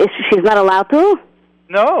 why? She's not allowed to?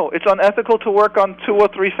 No, it's unethical to work on 2 or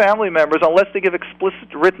 3 family members unless they give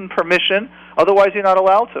explicit written permission. Otherwise, you're not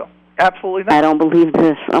allowed to. Absolutely not. I don't believe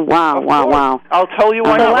this. Oh, wow. I'll tell you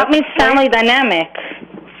why. So what means family dynamics?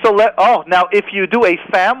 So now if you do a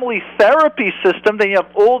family therapy system, then you have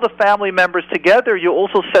all the family members together. You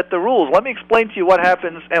also set the rules. Let me explain to you what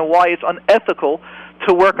happens and why it's unethical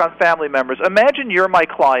to work on family members. Imagine you're my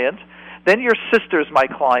client, then your sister's my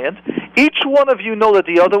client. Each one of you know that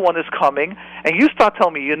the other one is coming, and you start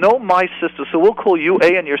telling me, you know my sister, so we'll call you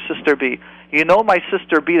A and your sister B. You know my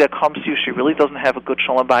sister B that comes to you, she really doesn't have a good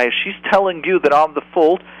shalom bayis. She's telling you that I'm the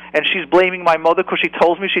fault, and she's blaming my mother because she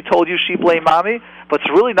told you she blamed mommy, but it's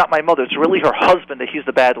really not my mother. It's really her husband that he's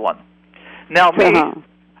the bad one. Now me,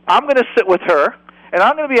 I'm going to sit with her, and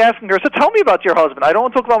I'm going to be asking her, so tell me about your husband. I don't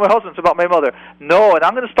want to talk about my husband, it's about my mother. No, and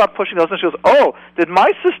I'm going to start pushing the husband. She goes, oh, did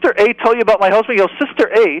my sister A tell you about my husband? Your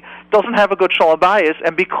sister A doesn't have a good shalom bayis,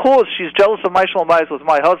 and because she's jealous of my shalom bayis with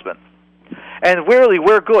my husband, and really,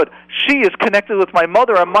 we're good. She is connected with my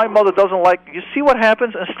mother, and my mother doesn't like. You see what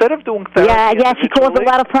happens? Instead of doing therapy, she caused a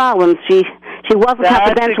lot of problems. She wasn't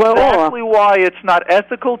confidential at all. That's exactly why it's not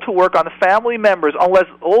ethical to work on family members unless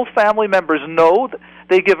all family members know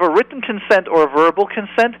they give a written consent or a verbal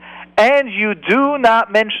consent, and you do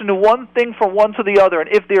not mention one thing from one to the other. And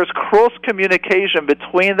if there's cross communication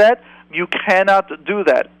between that, you cannot do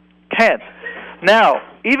that. Can't. Now,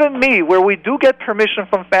 even me, where we do get permission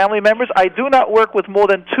from family members, I do not work with more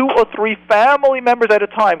than 2 or 3 family members at a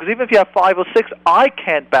time, because even if you have 5 or 6, I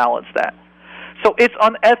can't balance that. So it's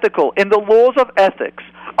unethical. In the laws of ethics,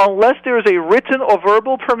 unless there is a written or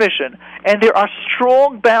verbal permission, and there are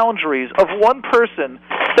strong boundaries of one person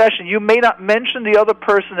session, you may not mention the other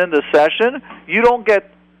person in the session, you don't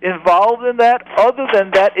get involved in that. Other than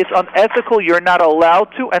that, it's unethical, you're not allowed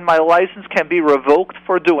to, and my license can be revoked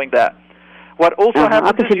for doing that. What also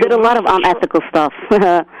happens is she did a lot of unethical stuff.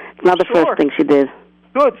 It's not the first thing she did.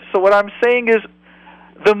 Good. So what I'm saying is,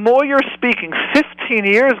 the more you're speaking, 15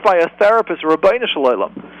 years by a therapist, Rabbeinu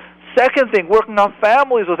Shalom. Second thing, working on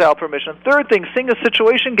families without permission. Third thing, seeing a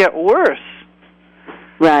situation get worse.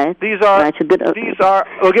 Right. These are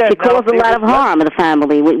again. She caused a lot of harm in the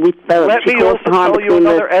family. She caused harm between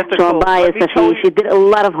the shalom bayis. She did a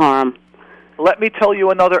lot of harm. Let me tell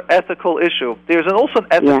you another ethical issue. There's also an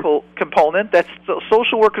ethical component that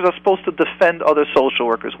social workers are supposed to defend other social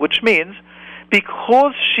workers, which means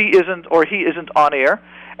because she isn't or he isn't on air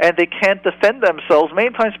and they can't defend themselves,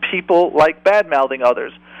 many times people like bad-mouthing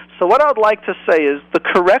others. So what I would like to say is the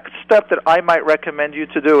correct step that I might recommend you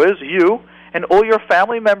to do is you and all your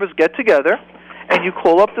family members get together and you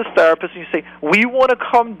call up this therapist and you say, we want to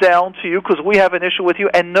come down to you because we have an issue with you,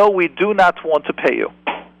 and no, we do not want to pay you.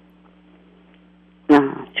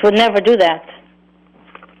 She would never do that.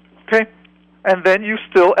 Okay. And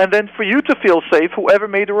then for you to feel safe, whoever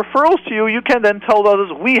made the referrals to you, you can then tell others,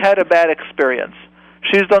 we had a bad experience.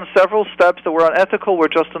 She's done several steps that were unethical, we're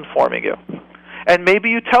just informing you. And maybe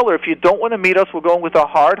you tell her, if you don't want to meet us, we're going with a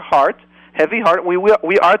hard heart, heavy heart.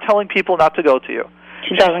 We are telling people not to go to you.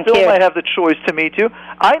 She doesn't still care. Might have the choice to meet you.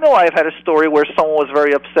 I know I've had a story where someone was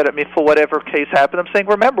very upset at me for whatever case happened. I'm saying,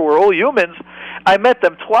 remember, we're all humans. I met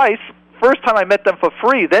them twice. First time I met them for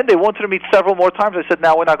free. Then they wanted to meet several more times. I said,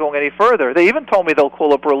 now we're not going any further. They even told me they'll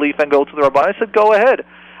call up relief and go to the rabbi. I said, go ahead.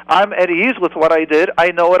 I'm at ease with what I did.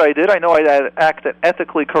 I know what I did. I know I acted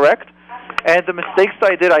ethically correct. And the mistakes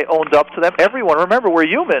that I did, I owned up to them. Everyone, remember, we're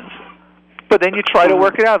humans. But then you try to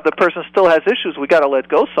work it out. If the person still has issues, we got to let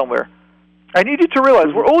go somewhere. I need you to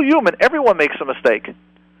realize we're all human. Everyone makes a mistake.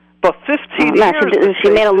 But 15 years...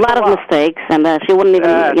 She made a lot of mistakes, and she wouldn't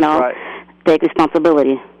even, take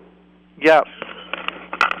responsibility. Yeah.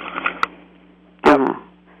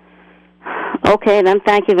 Okay, then.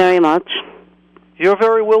 Thank you very much. You're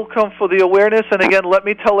very welcome for the awareness. And again, let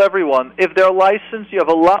me tell everyone, if they're licensed, you have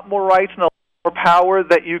a lot more rights and a lot more power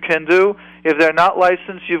that you can do. If they're not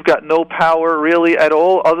licensed, you've got no power really at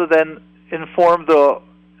all other than inform the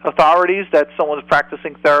authorities that someone's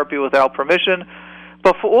practicing therapy without permission.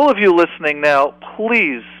 But for all of you listening now,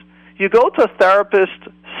 please, you go to a therapist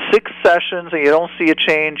 6 sessions and you don't see a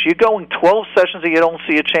change. You're going 12 sessions and you don't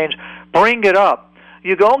see a change. Bring it up.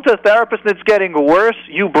 You're going to a therapist and it's getting worse.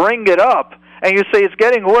 You bring it up. And you say, it's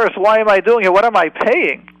getting worse. Why am I doing it? What am I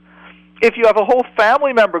paying? If you have a whole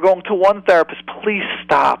family member going to one therapist, please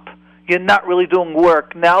stop. You're not really doing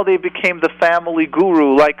work. Now they became the family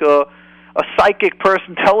guru, like a psychic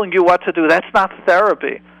person telling you what to do. That's not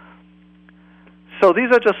therapy. So these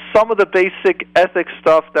are just some of the basic ethics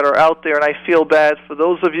stuff that are out there, and I feel bad for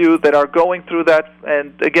those of you that are going through that.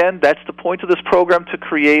 And again, that's the point of this program, to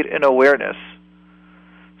create an awareness.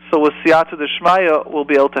 So with Siyata Deshmaya, we'll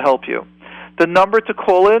be able to help you. The number to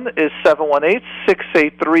call in is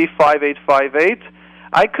 718-683-5858.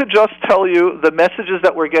 I could just tell you the messages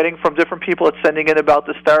that we're getting from different people that's sending in about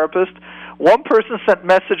this therapist. One person sent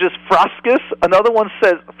messages, fraskus. Another one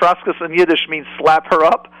said, fraskus in Yiddish means slap her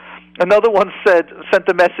up. Another one sent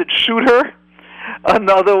the message, shoot her.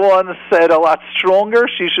 Another one said a lot stronger,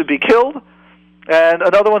 she should be killed. And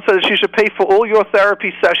another one said she should pay for all your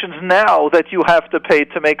therapy sessions now that you have to pay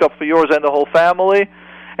to make up for yours and the whole family.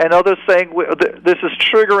 And others saying this is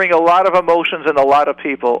triggering a lot of emotions in a lot of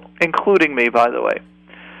people, including me, by the way.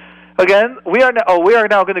 Again, we are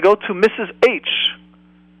now going to go to Mrs. H.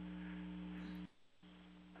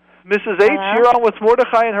 Mrs. H, you're on with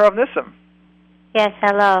Mordechai and Harav Nissim. Yes,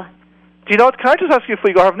 hello. Do you know what? Can I just ask you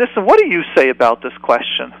before you go, Harav Nissim, what do you say about this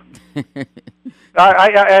question?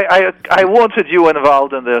 I wanted you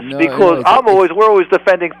involved in this because we're always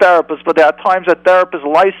defending therapists, but there are times that therapists,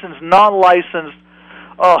 licensed, non-licensed,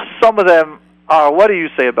 some of them are. What do you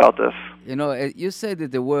say about this? You know, you said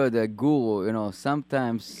that the word guru. You know,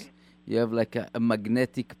 sometimes you have like a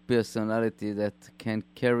magnetic personality that can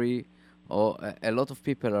carry a lot of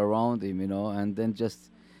people around him. You know, and then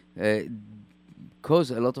just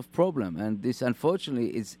cause a lot of problem. And this,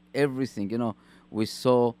 unfortunately, is everything. You know, we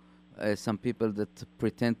saw some people that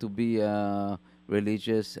pretend to be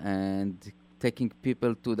religious and taking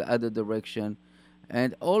people to the other direction.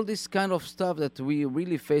 And all this kind of stuff that we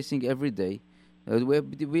really facing every day,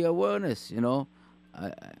 we awareness, you know.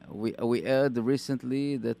 We heard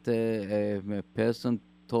recently that a person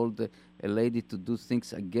told a lady to do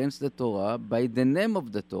things against the Torah by the name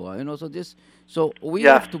of the Torah, you know. So we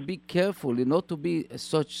have to be careful, you know, to be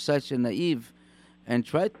such a naive, and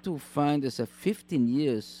try to find as 15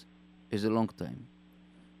 years is a long time.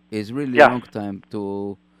 Is really a long time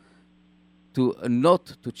to not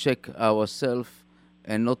to check ourselves.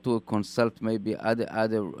 And not to consult maybe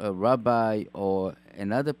other rabbi or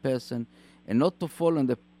another person, and not to fall on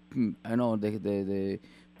the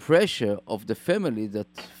pressure of the family that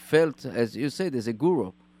felt, as you said, as a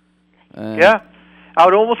guru. I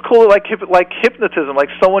would almost call it like hypnotism, like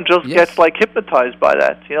someone just gets like hypnotized by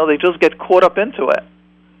that. You know, they just get caught up into it.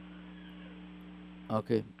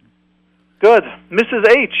 Okay. Good. Mrs.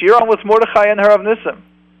 H, you're on with Mordechai and Harav Nissim.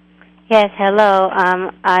 Yes, hello.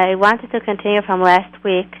 I wanted to continue from last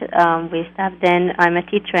week. We stopped in. I'm a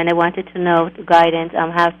teacher, and I wanted to know guidance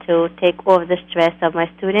on how to take off the stress of my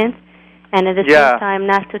students, and at the same time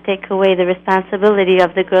not to take away the responsibility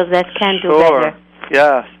of the girls that can do better.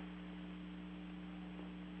 Yes.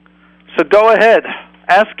 So go ahead.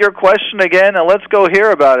 Ask your question again, and let's go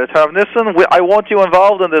hear about it. Harav Nissim, I want you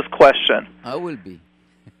involved in this question. I will be.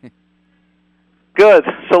 Good.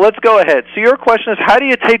 So let's go ahead. So your question is, how do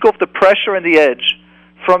you take off the pressure and the edge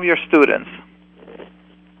from your students?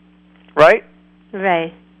 Right?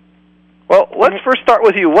 Right. Well, let's first start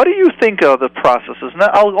with you. What do you think of the processes? Now,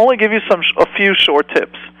 I'll only give you a few short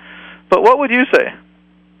tips. But what would you say?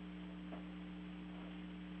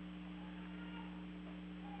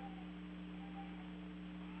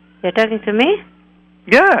 You're talking to me?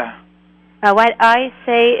 Yeah. What I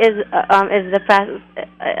say is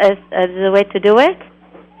the way to do it.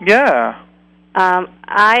 Yeah.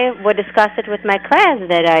 I would discuss it with my class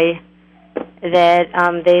that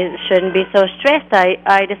they shouldn't be so stressed.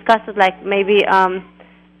 I discuss it like maybe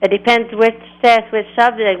it depends which stress, which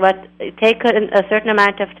subject, but take a certain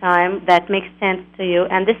amount of time that makes sense to you,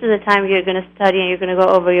 and this is the time you're going to study and you're going to go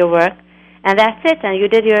over your work, and that's it. And you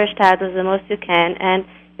did your shtadlus the most you can, and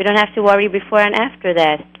you don't have to worry before and after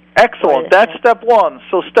that. Excellent. That's step one.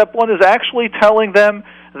 So step one is actually telling them,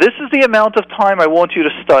 this is the amount of time I want you to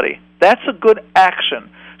study. That's a good action.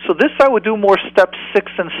 So this I would do more step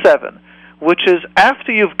 6 and 7, which is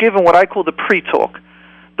after you've given what I call the pre-talk.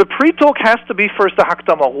 The pre-talk has to be first the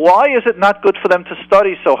hakdama. Why is it not good for them to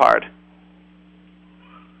study so hard?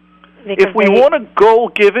 Because if we want a goal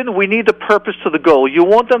given, we need the purpose to the goal. You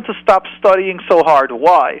want them to stop studying so hard.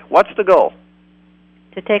 Why? What's the goal?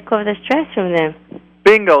 To take off the stress from them.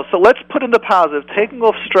 Bingo. So let's put in the positive. Taking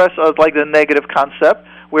off stress is like the negative concept,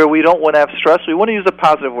 where we don't want to have stress. We want to use a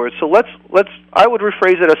positive word. So I would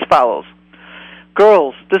rephrase it as follows.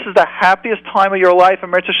 Girls, this is the happiest time of your life,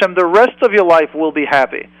 and Mirz Hashem, the rest of your life will be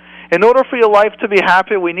happy. In order for your life to be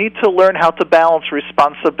happy, we need to learn how to balance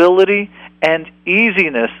responsibility and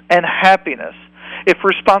easiness and happiness. If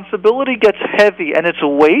responsibility gets heavy and it's a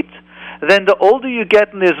weight, then the older you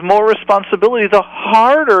get and there's more responsibility, the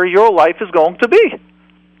harder your life is going to be.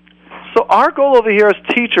 So our goal over here as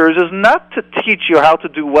teachers is not to teach you how to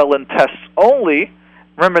do well in tests only.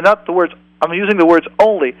 Remember, not the words, I'm using the words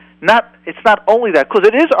only. It's not only that, because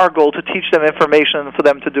it is our goal to teach them information for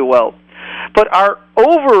them to do well. But our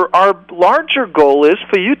larger goal is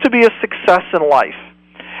for you to be a success in life.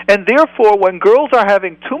 And therefore, when girls are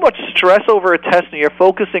having too much stress over a test and you're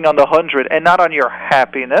focusing on the 100 and not on your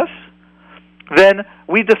happiness, then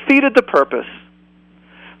we defeated the purpose.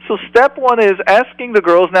 So step one is asking the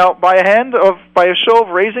girls, now by a show of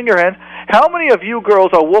raising your hand, how many of you girls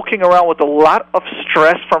are walking around with a lot of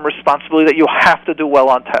stress from responsibility that you have to do well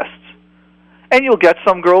on tests? And you'll get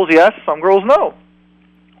some girls yes, some girls no.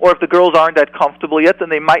 Or if the girls aren't that comfortable yet, then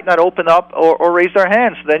they might not open up or raise their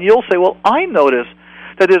hands. Then you'll say, well, I notice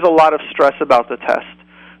that there's a lot of stress about the test.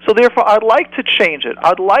 So therefore, I'd like to change it.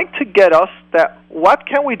 I'd like to get us that, what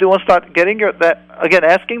can we do, and start getting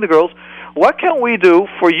asking the girls, what can we do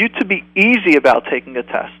for you to be easy about taking a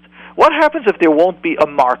test? What happens if there won't be a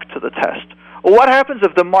mark to the test? Or what happens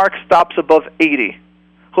if the mark stops above 80?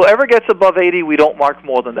 Whoever gets above 80, we don't mark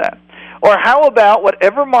more than that. Or how about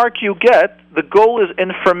whatever mark you get, the goal is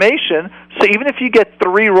information, so even if you get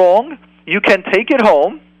 3 wrong, you can take it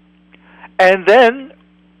home and then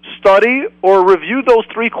study or review those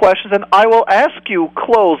 3 questions, and I will ask you,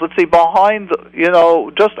 let's say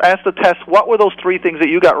just ask the test, what were those 3 things that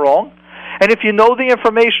you got wrong? And if you know the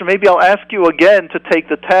information, maybe I'll ask you again to take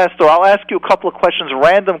the test, or I'll ask you a couple of questions,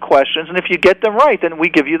 random questions, and if you get them right, then we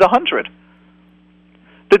give you the 100.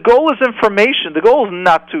 The goal is information. The goal is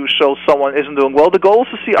not to show someone isn't doing well. The goal is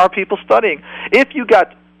to see, are people studying? If you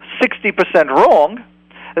got 60% wrong,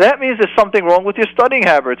 that means there's something wrong with your studying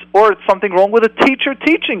habits, or it's something wrong with a teacher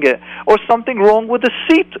teaching it, or something wrong with the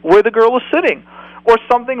seat where the girl is sitting, or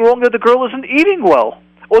something wrong that the girl isn't eating well,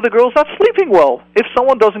 or the girl's not sleeping well. If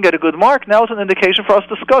someone doesn't get a good mark, now it's an indication for us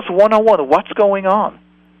to discuss one-on-one what's going on.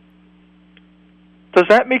 Does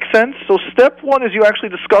that make sense? So step one is you actually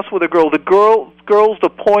discuss with a girl. The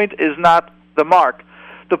point is not the mark.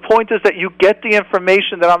 The point is that you get the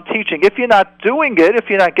information that I'm teaching. If you're not doing it, if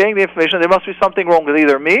you're not getting the information, there must be something wrong with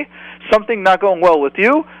either me, something not going well with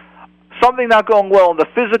you, something not going well in the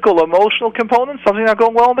physical, emotional component, something not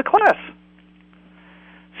going well in the class.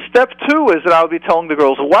 Step two is that I'll be telling the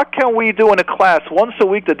girls, what can we do in a class once a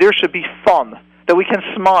week that there should be fun, that we can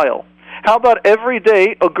smile? How about every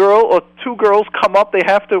day a girl or 2 girls come up, they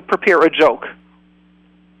have to prepare a joke?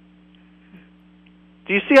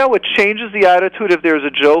 Do you see how it changes the attitude if there's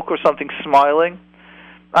a joke or something smiling?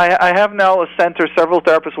 I have now a center, several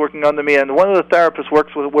therapists working under me, and one of the therapists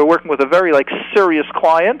we're working with a very serious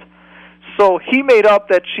client. So he made up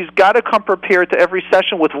that she's got to come prepared to every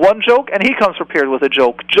session with 1 joke, and he comes prepared with a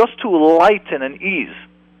joke, just to lighten and ease.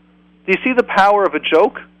 Do you see the power of a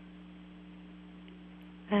joke?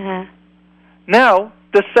 Uh-huh. Now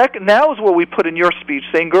is where we put in your speech,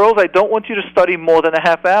 saying, girls, I don't want you to study more than a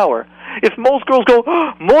half hour. If most girls go,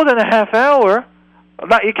 more than a half hour,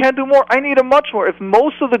 you can't do more, I need a much more. If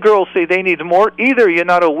most of the girls say they need more, either you're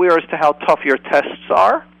not aware as to how tough your tests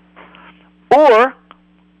are, or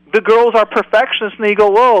the girls are perfectionists and they go,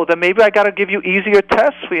 whoa, then maybe I got to give you easier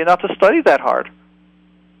tests for you not to study that hard.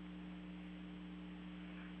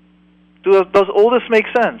 Does all this make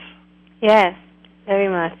sense? Yes, very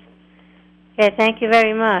much. Okay, thank you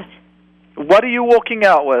very much. What are you walking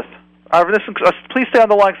out with? Please stay on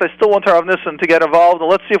the line because I still want our Avnissen to get involved,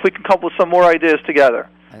 and let's see if we can come up with some more ideas together.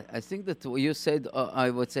 I think that you said, I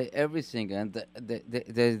would say everything, and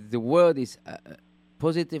the word is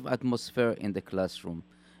positive atmosphere in the classroom,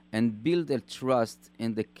 and build a trust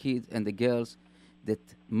in the kids and the girls that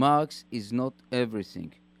marks is not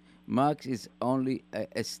everything. Marks is only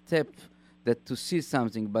a step that to see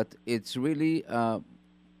something, but it's really,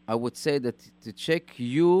 I would say that to check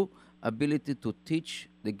your ability to teach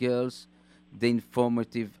the girls the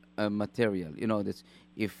informative material. That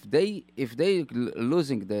if they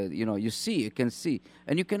losing the, you can see,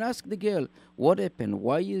 and you can ask the girl what happened,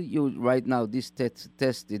 why you right now this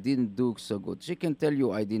test it didn't do so good. She can tell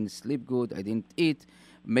you, I didn't sleep good, I didn't eat,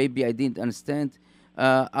 maybe I didn't understand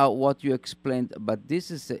what you explained. But this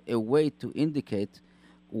is a way to indicate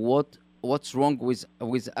what's wrong with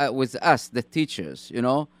us, the teachers,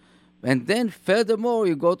 And then furthermore,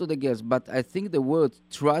 you go to the girls. But I think the word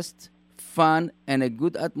trust, fun, and a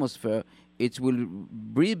good atmosphere, it will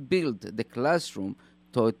rebuild the classroom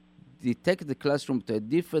to take the classroom to a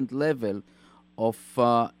different level of,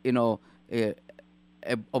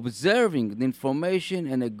 observing the information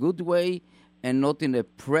in a good way and not in a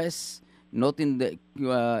press, not in the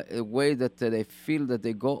way that they feel that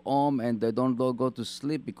they go home and they don't go to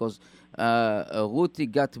sleep because Ruti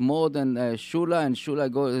got more than Shula, and Shula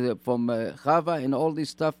go from Chava and all this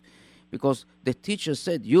stuff. because the teacher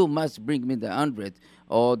said, you must bring me the 100,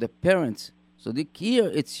 or the parents. So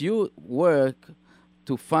here it's your work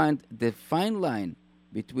to find the fine line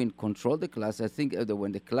between control the class. I think that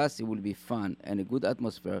when the class it will be fun and a good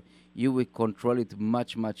atmosphere, you will control it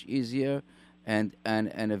much easier and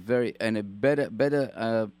a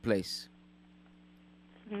better place.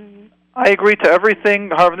 Mm-hmm. I agree to everything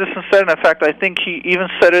Harv Nissen said, and in fact, I think he even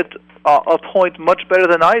said it a point much better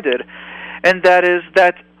than I did, and that is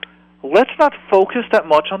that let's not focus that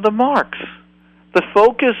much on the marks. The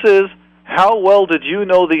focus is, how well did you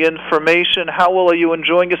know the information? How well are you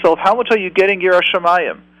enjoying yourself? How much are you getting Yirah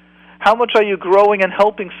Shamayim? How much are you growing and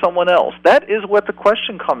helping someone else? That is what the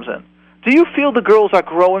question comes in. Do you feel the girls are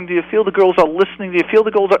growing? Do you feel the girls are listening? Do you feel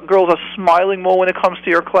the girls are smiling more when it comes to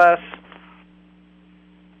your class?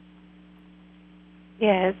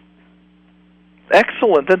 Yes.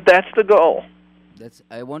 Excellent, and that's the goal.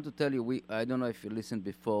 I want to tell you, I don't know if you listened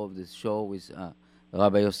before of this show with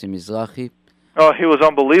Rabbi Yossi Mizrahi. Oh, he was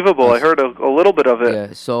unbelievable. Yes. I heard a little bit of it.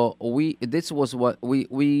 Yeah, so this was what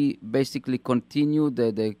we basically continued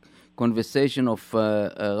the conversation of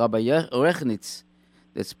Rabbi Rechnitz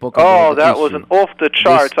that spoke about the that issue. was an off the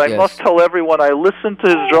charts. I must tell everyone, I listened to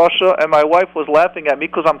his drasha, and my wife was laughing at me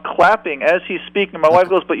because I'm clapping as he's speaking. My wife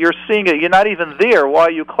goes, but you're seeing it. You're not even there. Why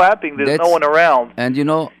are you clapping? There's no one around. And,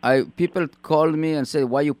 people call me and say,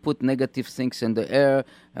 why you put negative things in the air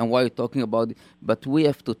and why you're talking about it. But we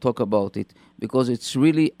have to talk about it because it's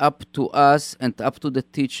really up to us and up to the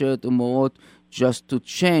teacher tomorrow just to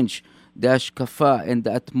change the hashkafa and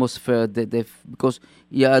the atmosphere, because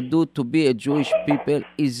Yahadut, to be a Jewish people,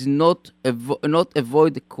 is not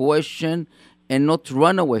avoid the question and not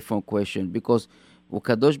run away from question, because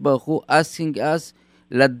Kadosh Baruch Hu asking us,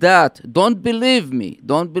 Ladat, don't believe me,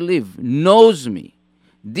 knows me.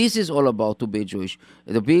 This is all about to be Jewish.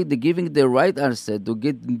 The giving the right answer,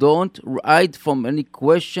 don't hide from any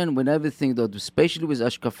question when everything, especially with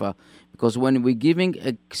hashkafa, because when we're giving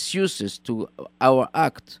excuses to our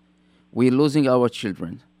act, we're losing our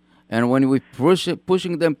children. And when we're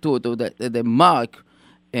pushing them to the mark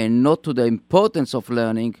and not to the importance of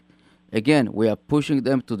learning, again, we are pushing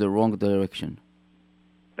them to the wrong direction.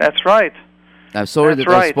 That's right. I'm sorry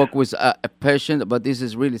I spoke with a passion, but this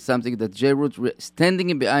is really something that JRoot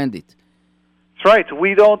standing behind it. That's right.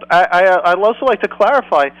 We don't. I'd also like to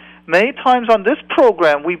clarify. Many times on this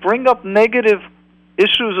program, we bring up negative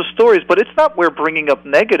issues or stories, but it's not we're bringing up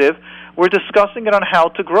negative. We're discussing it on how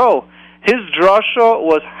to grow. His drasha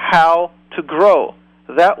was how to grow.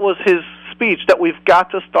 That was his speech, that we've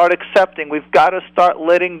got to start accepting. We've got to start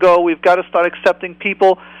letting go. We've got to start accepting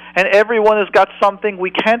people. And everyone has got something.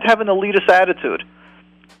 We can't have an elitist attitude.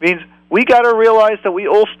 It means we got to realize that we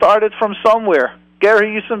all started from somewhere. Ger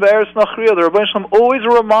Yisem Be'eretz Nachriya. The Rebbeinu Shalom always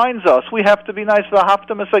reminds us we have to be nice.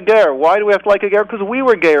 V'ahavtam es hager. Why do we have to like a ger? Because we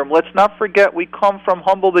were gerim. Let's not forget we come from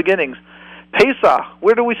humble beginnings. Pesach.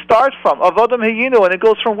 Where do we start from? Avodim Hayinu, and it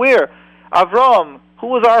goes from where? Avram. Who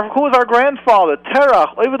was our grandfather?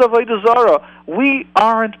 Terach. Oved Avodah Zarah. We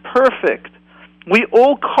aren't perfect. We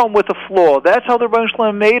all come with a flaw. That's how the Rebbeinu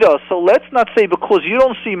Shalom made us. So let's not say because you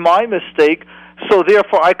don't see my mistake, so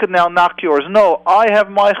therefore I could now knock yours. No, I have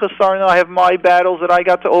my chasarna, I have my battles that I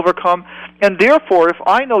got to overcome, and therefore if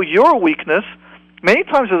I know your weakness, many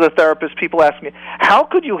times as a therapist people ask me, how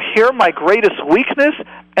could you hear my greatest weakness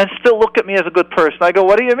and still look at me as a good person? I go,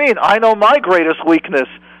 what do you mean? I know my greatest weakness.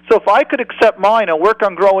 So if I could accept mine and work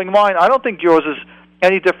on growing mine, I don't think yours is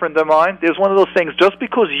any different than mine. There's one of those things, just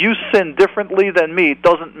because you sin differently than me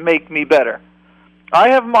doesn't make me better. I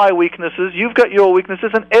have my weaknesses, you've got your weaknesses,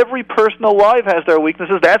 and every person alive has their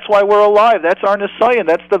weaknesses. That's why we're alive. That's our Nisayan.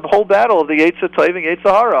 That's the whole battle of the Yetzer Tov and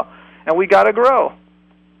Yetzer Hara. And we got to grow.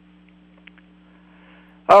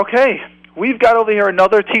 Okay, we've got over here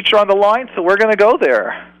another teacher on the line, so we're going to go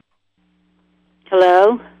there.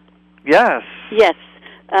 Hello? Yes. Yes,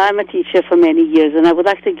 I'm a teacher for many years, and I would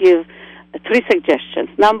like to give 3 suggestions.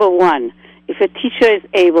 Number 1, if a teacher is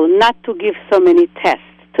able not to give so many tests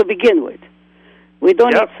to begin with. We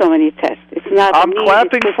don't need so many tests. It's not. I'm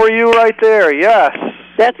clapping for you right there, yes.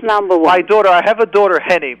 That's number 1. My daughter, I have a daughter,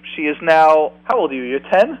 Henny. She is now, how old are you? You're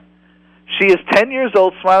 10? She is 10 years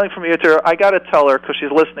old, smiling from ear to ear. I got to tell her because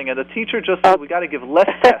she's listening, and the teacher just said we got to give less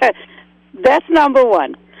tests. That's number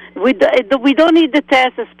 1. We don't need the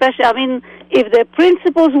test, especially, I mean, if the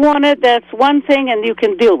principals want it, that's one thing, and you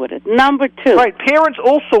can deal with it. Number 2. Right, parents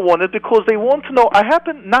also want it because they want to know. I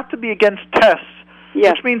happen not to be against tests,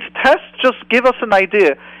 which means tests just give us an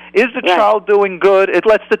idea. Is the child doing good? It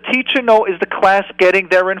lets the teacher know, is the class getting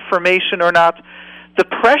their information or not? The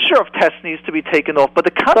pressure of tests needs to be taken off, but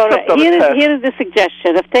the concept of a test... Here is the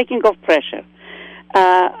suggestion of taking off pressure.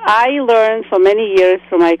 I learned for many years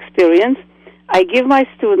from my experience, I give my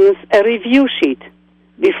students a review sheet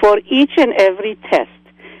before each and every test.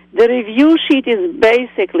 The review sheet is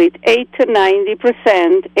basically 80 to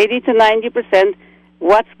 90%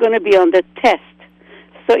 what's going to be on the test.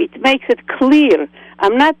 So it makes it clear.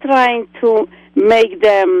 I'm not trying to make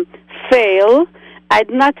them fail.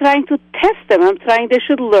 I'm not trying to test them. I'm trying they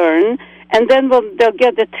should learn. And then when they'll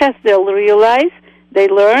get the test, they'll realize they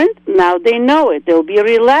learned. Now they know it. They'll be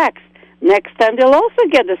relaxed. Next time they'll also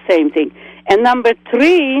get the same thing. And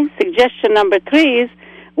suggestion number three is,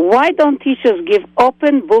 why don't teachers give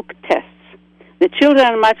open book tests? The children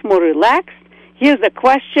are much more relaxed. Here's the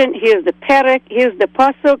question, here's the perek, here's the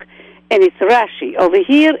pasuk, and it's Rashi. Over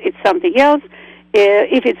here, it's something else.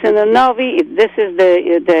 If it's in the Novi, this is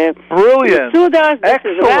the Brilliant. Sudas, this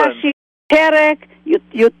Excellent. is Rashi. Perek,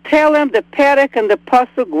 you tell them the perek and the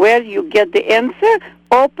pasuk where you get the answer.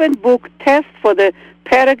 Open book test for the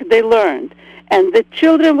perek they learned. And the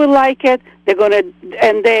children will like it.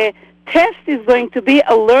 And the test is going to be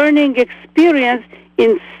a learning experience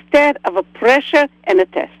instead of a pressure and a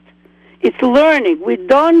test. It's learning. We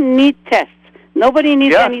don't need tests. Nobody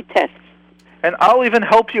needs any tests. And I'll even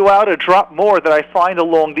help you out a drop more that I find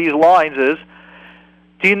along these lines is,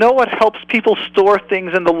 do you know what helps people store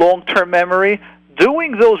things in the long-term memory?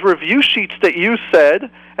 Doing those review sheets that you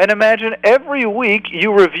said, and imagine every week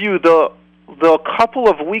you review the couple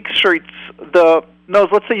of week sheets.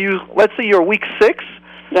 Let's say you're week 6.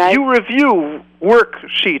 Right. You review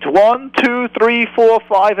worksheet 1, 2, 3, 4,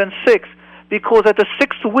 5, and 6. Because at the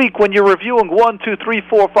 6th week, when you're reviewing 1, 2, 3,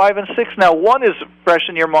 4, 5, and 6, now 1 is fresh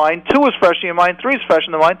in your mind, 2 is fresh in your mind, 3 is fresh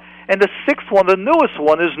in the mind, and the 6th one, the newest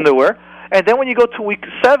one, is newer. And then when you go to week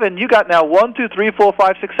 7, you got now 1, 2, 3, 4,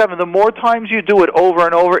 5, 6, 7. The more times you do it over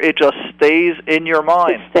and over, it just stays in your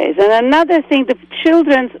mind. It stays. And another thing, the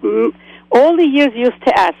children all the years used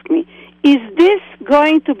to ask me, is this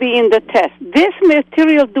going to be in the test? This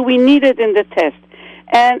material, do we need it in the test?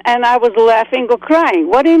 And I was laughing or crying.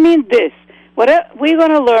 What do you mean this? What we're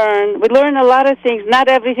going to learn? We learn a lot of things. Not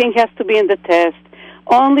everything has to be in the test.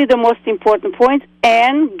 Only the most important points,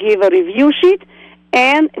 and give a review sheet,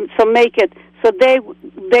 and so make it so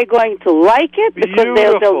they're going to like it because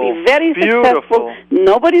they'll be very successful.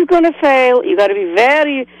 Nobody's going to fail. You got to be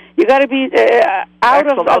out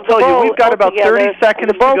Excellent. of I'll tell you, we've got about 30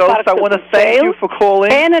 seconds to go, so I want to thank you for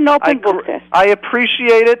calling. And an open book test. I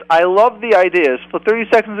appreciate it. I love the ideas. For 30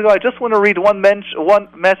 seconds ago, I just want to read one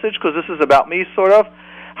message, because this is about me, sort of.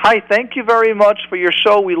 Hi, thank you very much for your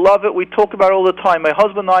show. We love it. We talk about it all the time. My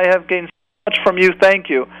husband and I have gained so much from you. Thank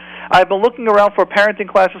you. I've been looking around for parenting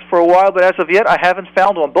classes for a while, but as of yet, I haven't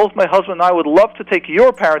found one. Both my husband and I would love to take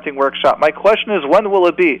your parenting workshop. My question is, when will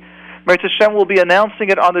it be? Mordechai Hashem will be announcing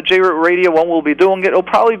it on the JRoot radio when we'll be doing it. It'll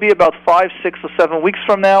probably be about 5, 6, or 7 weeks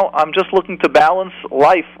from now. I'm just looking to balance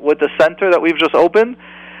life with the center that we've just opened.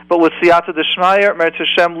 But with Siyata Deshmaya, Mordechai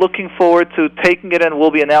Hashem, looking forward to taking it, and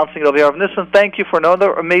we'll be announcing it over here. Listen, thank you for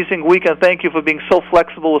another amazing week, and thank you for being so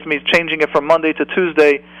flexible with me changing it from Monday to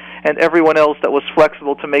Tuesday, and everyone else that was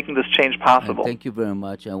flexible to making this change possible. And thank you very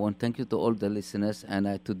much. I want to thank you to all the listeners.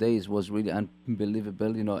 And today was really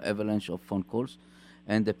unbelievable, avalanche of phone calls.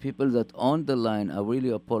 And the people that on the line, I really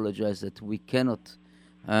apologize that we cannot.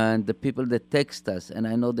 And the people that text us, and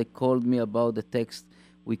I know they called me about the text,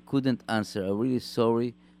 we couldn't answer. I'm really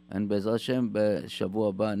sorry. And Be'ezrat Hashem,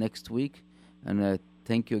 Shavua Haba next week. And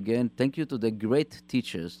thank you again. Thank you to the great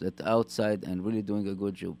teachers that are outside and really doing a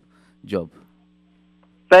good job.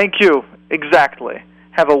 Thank you. Exactly.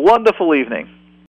 Have a wonderful evening.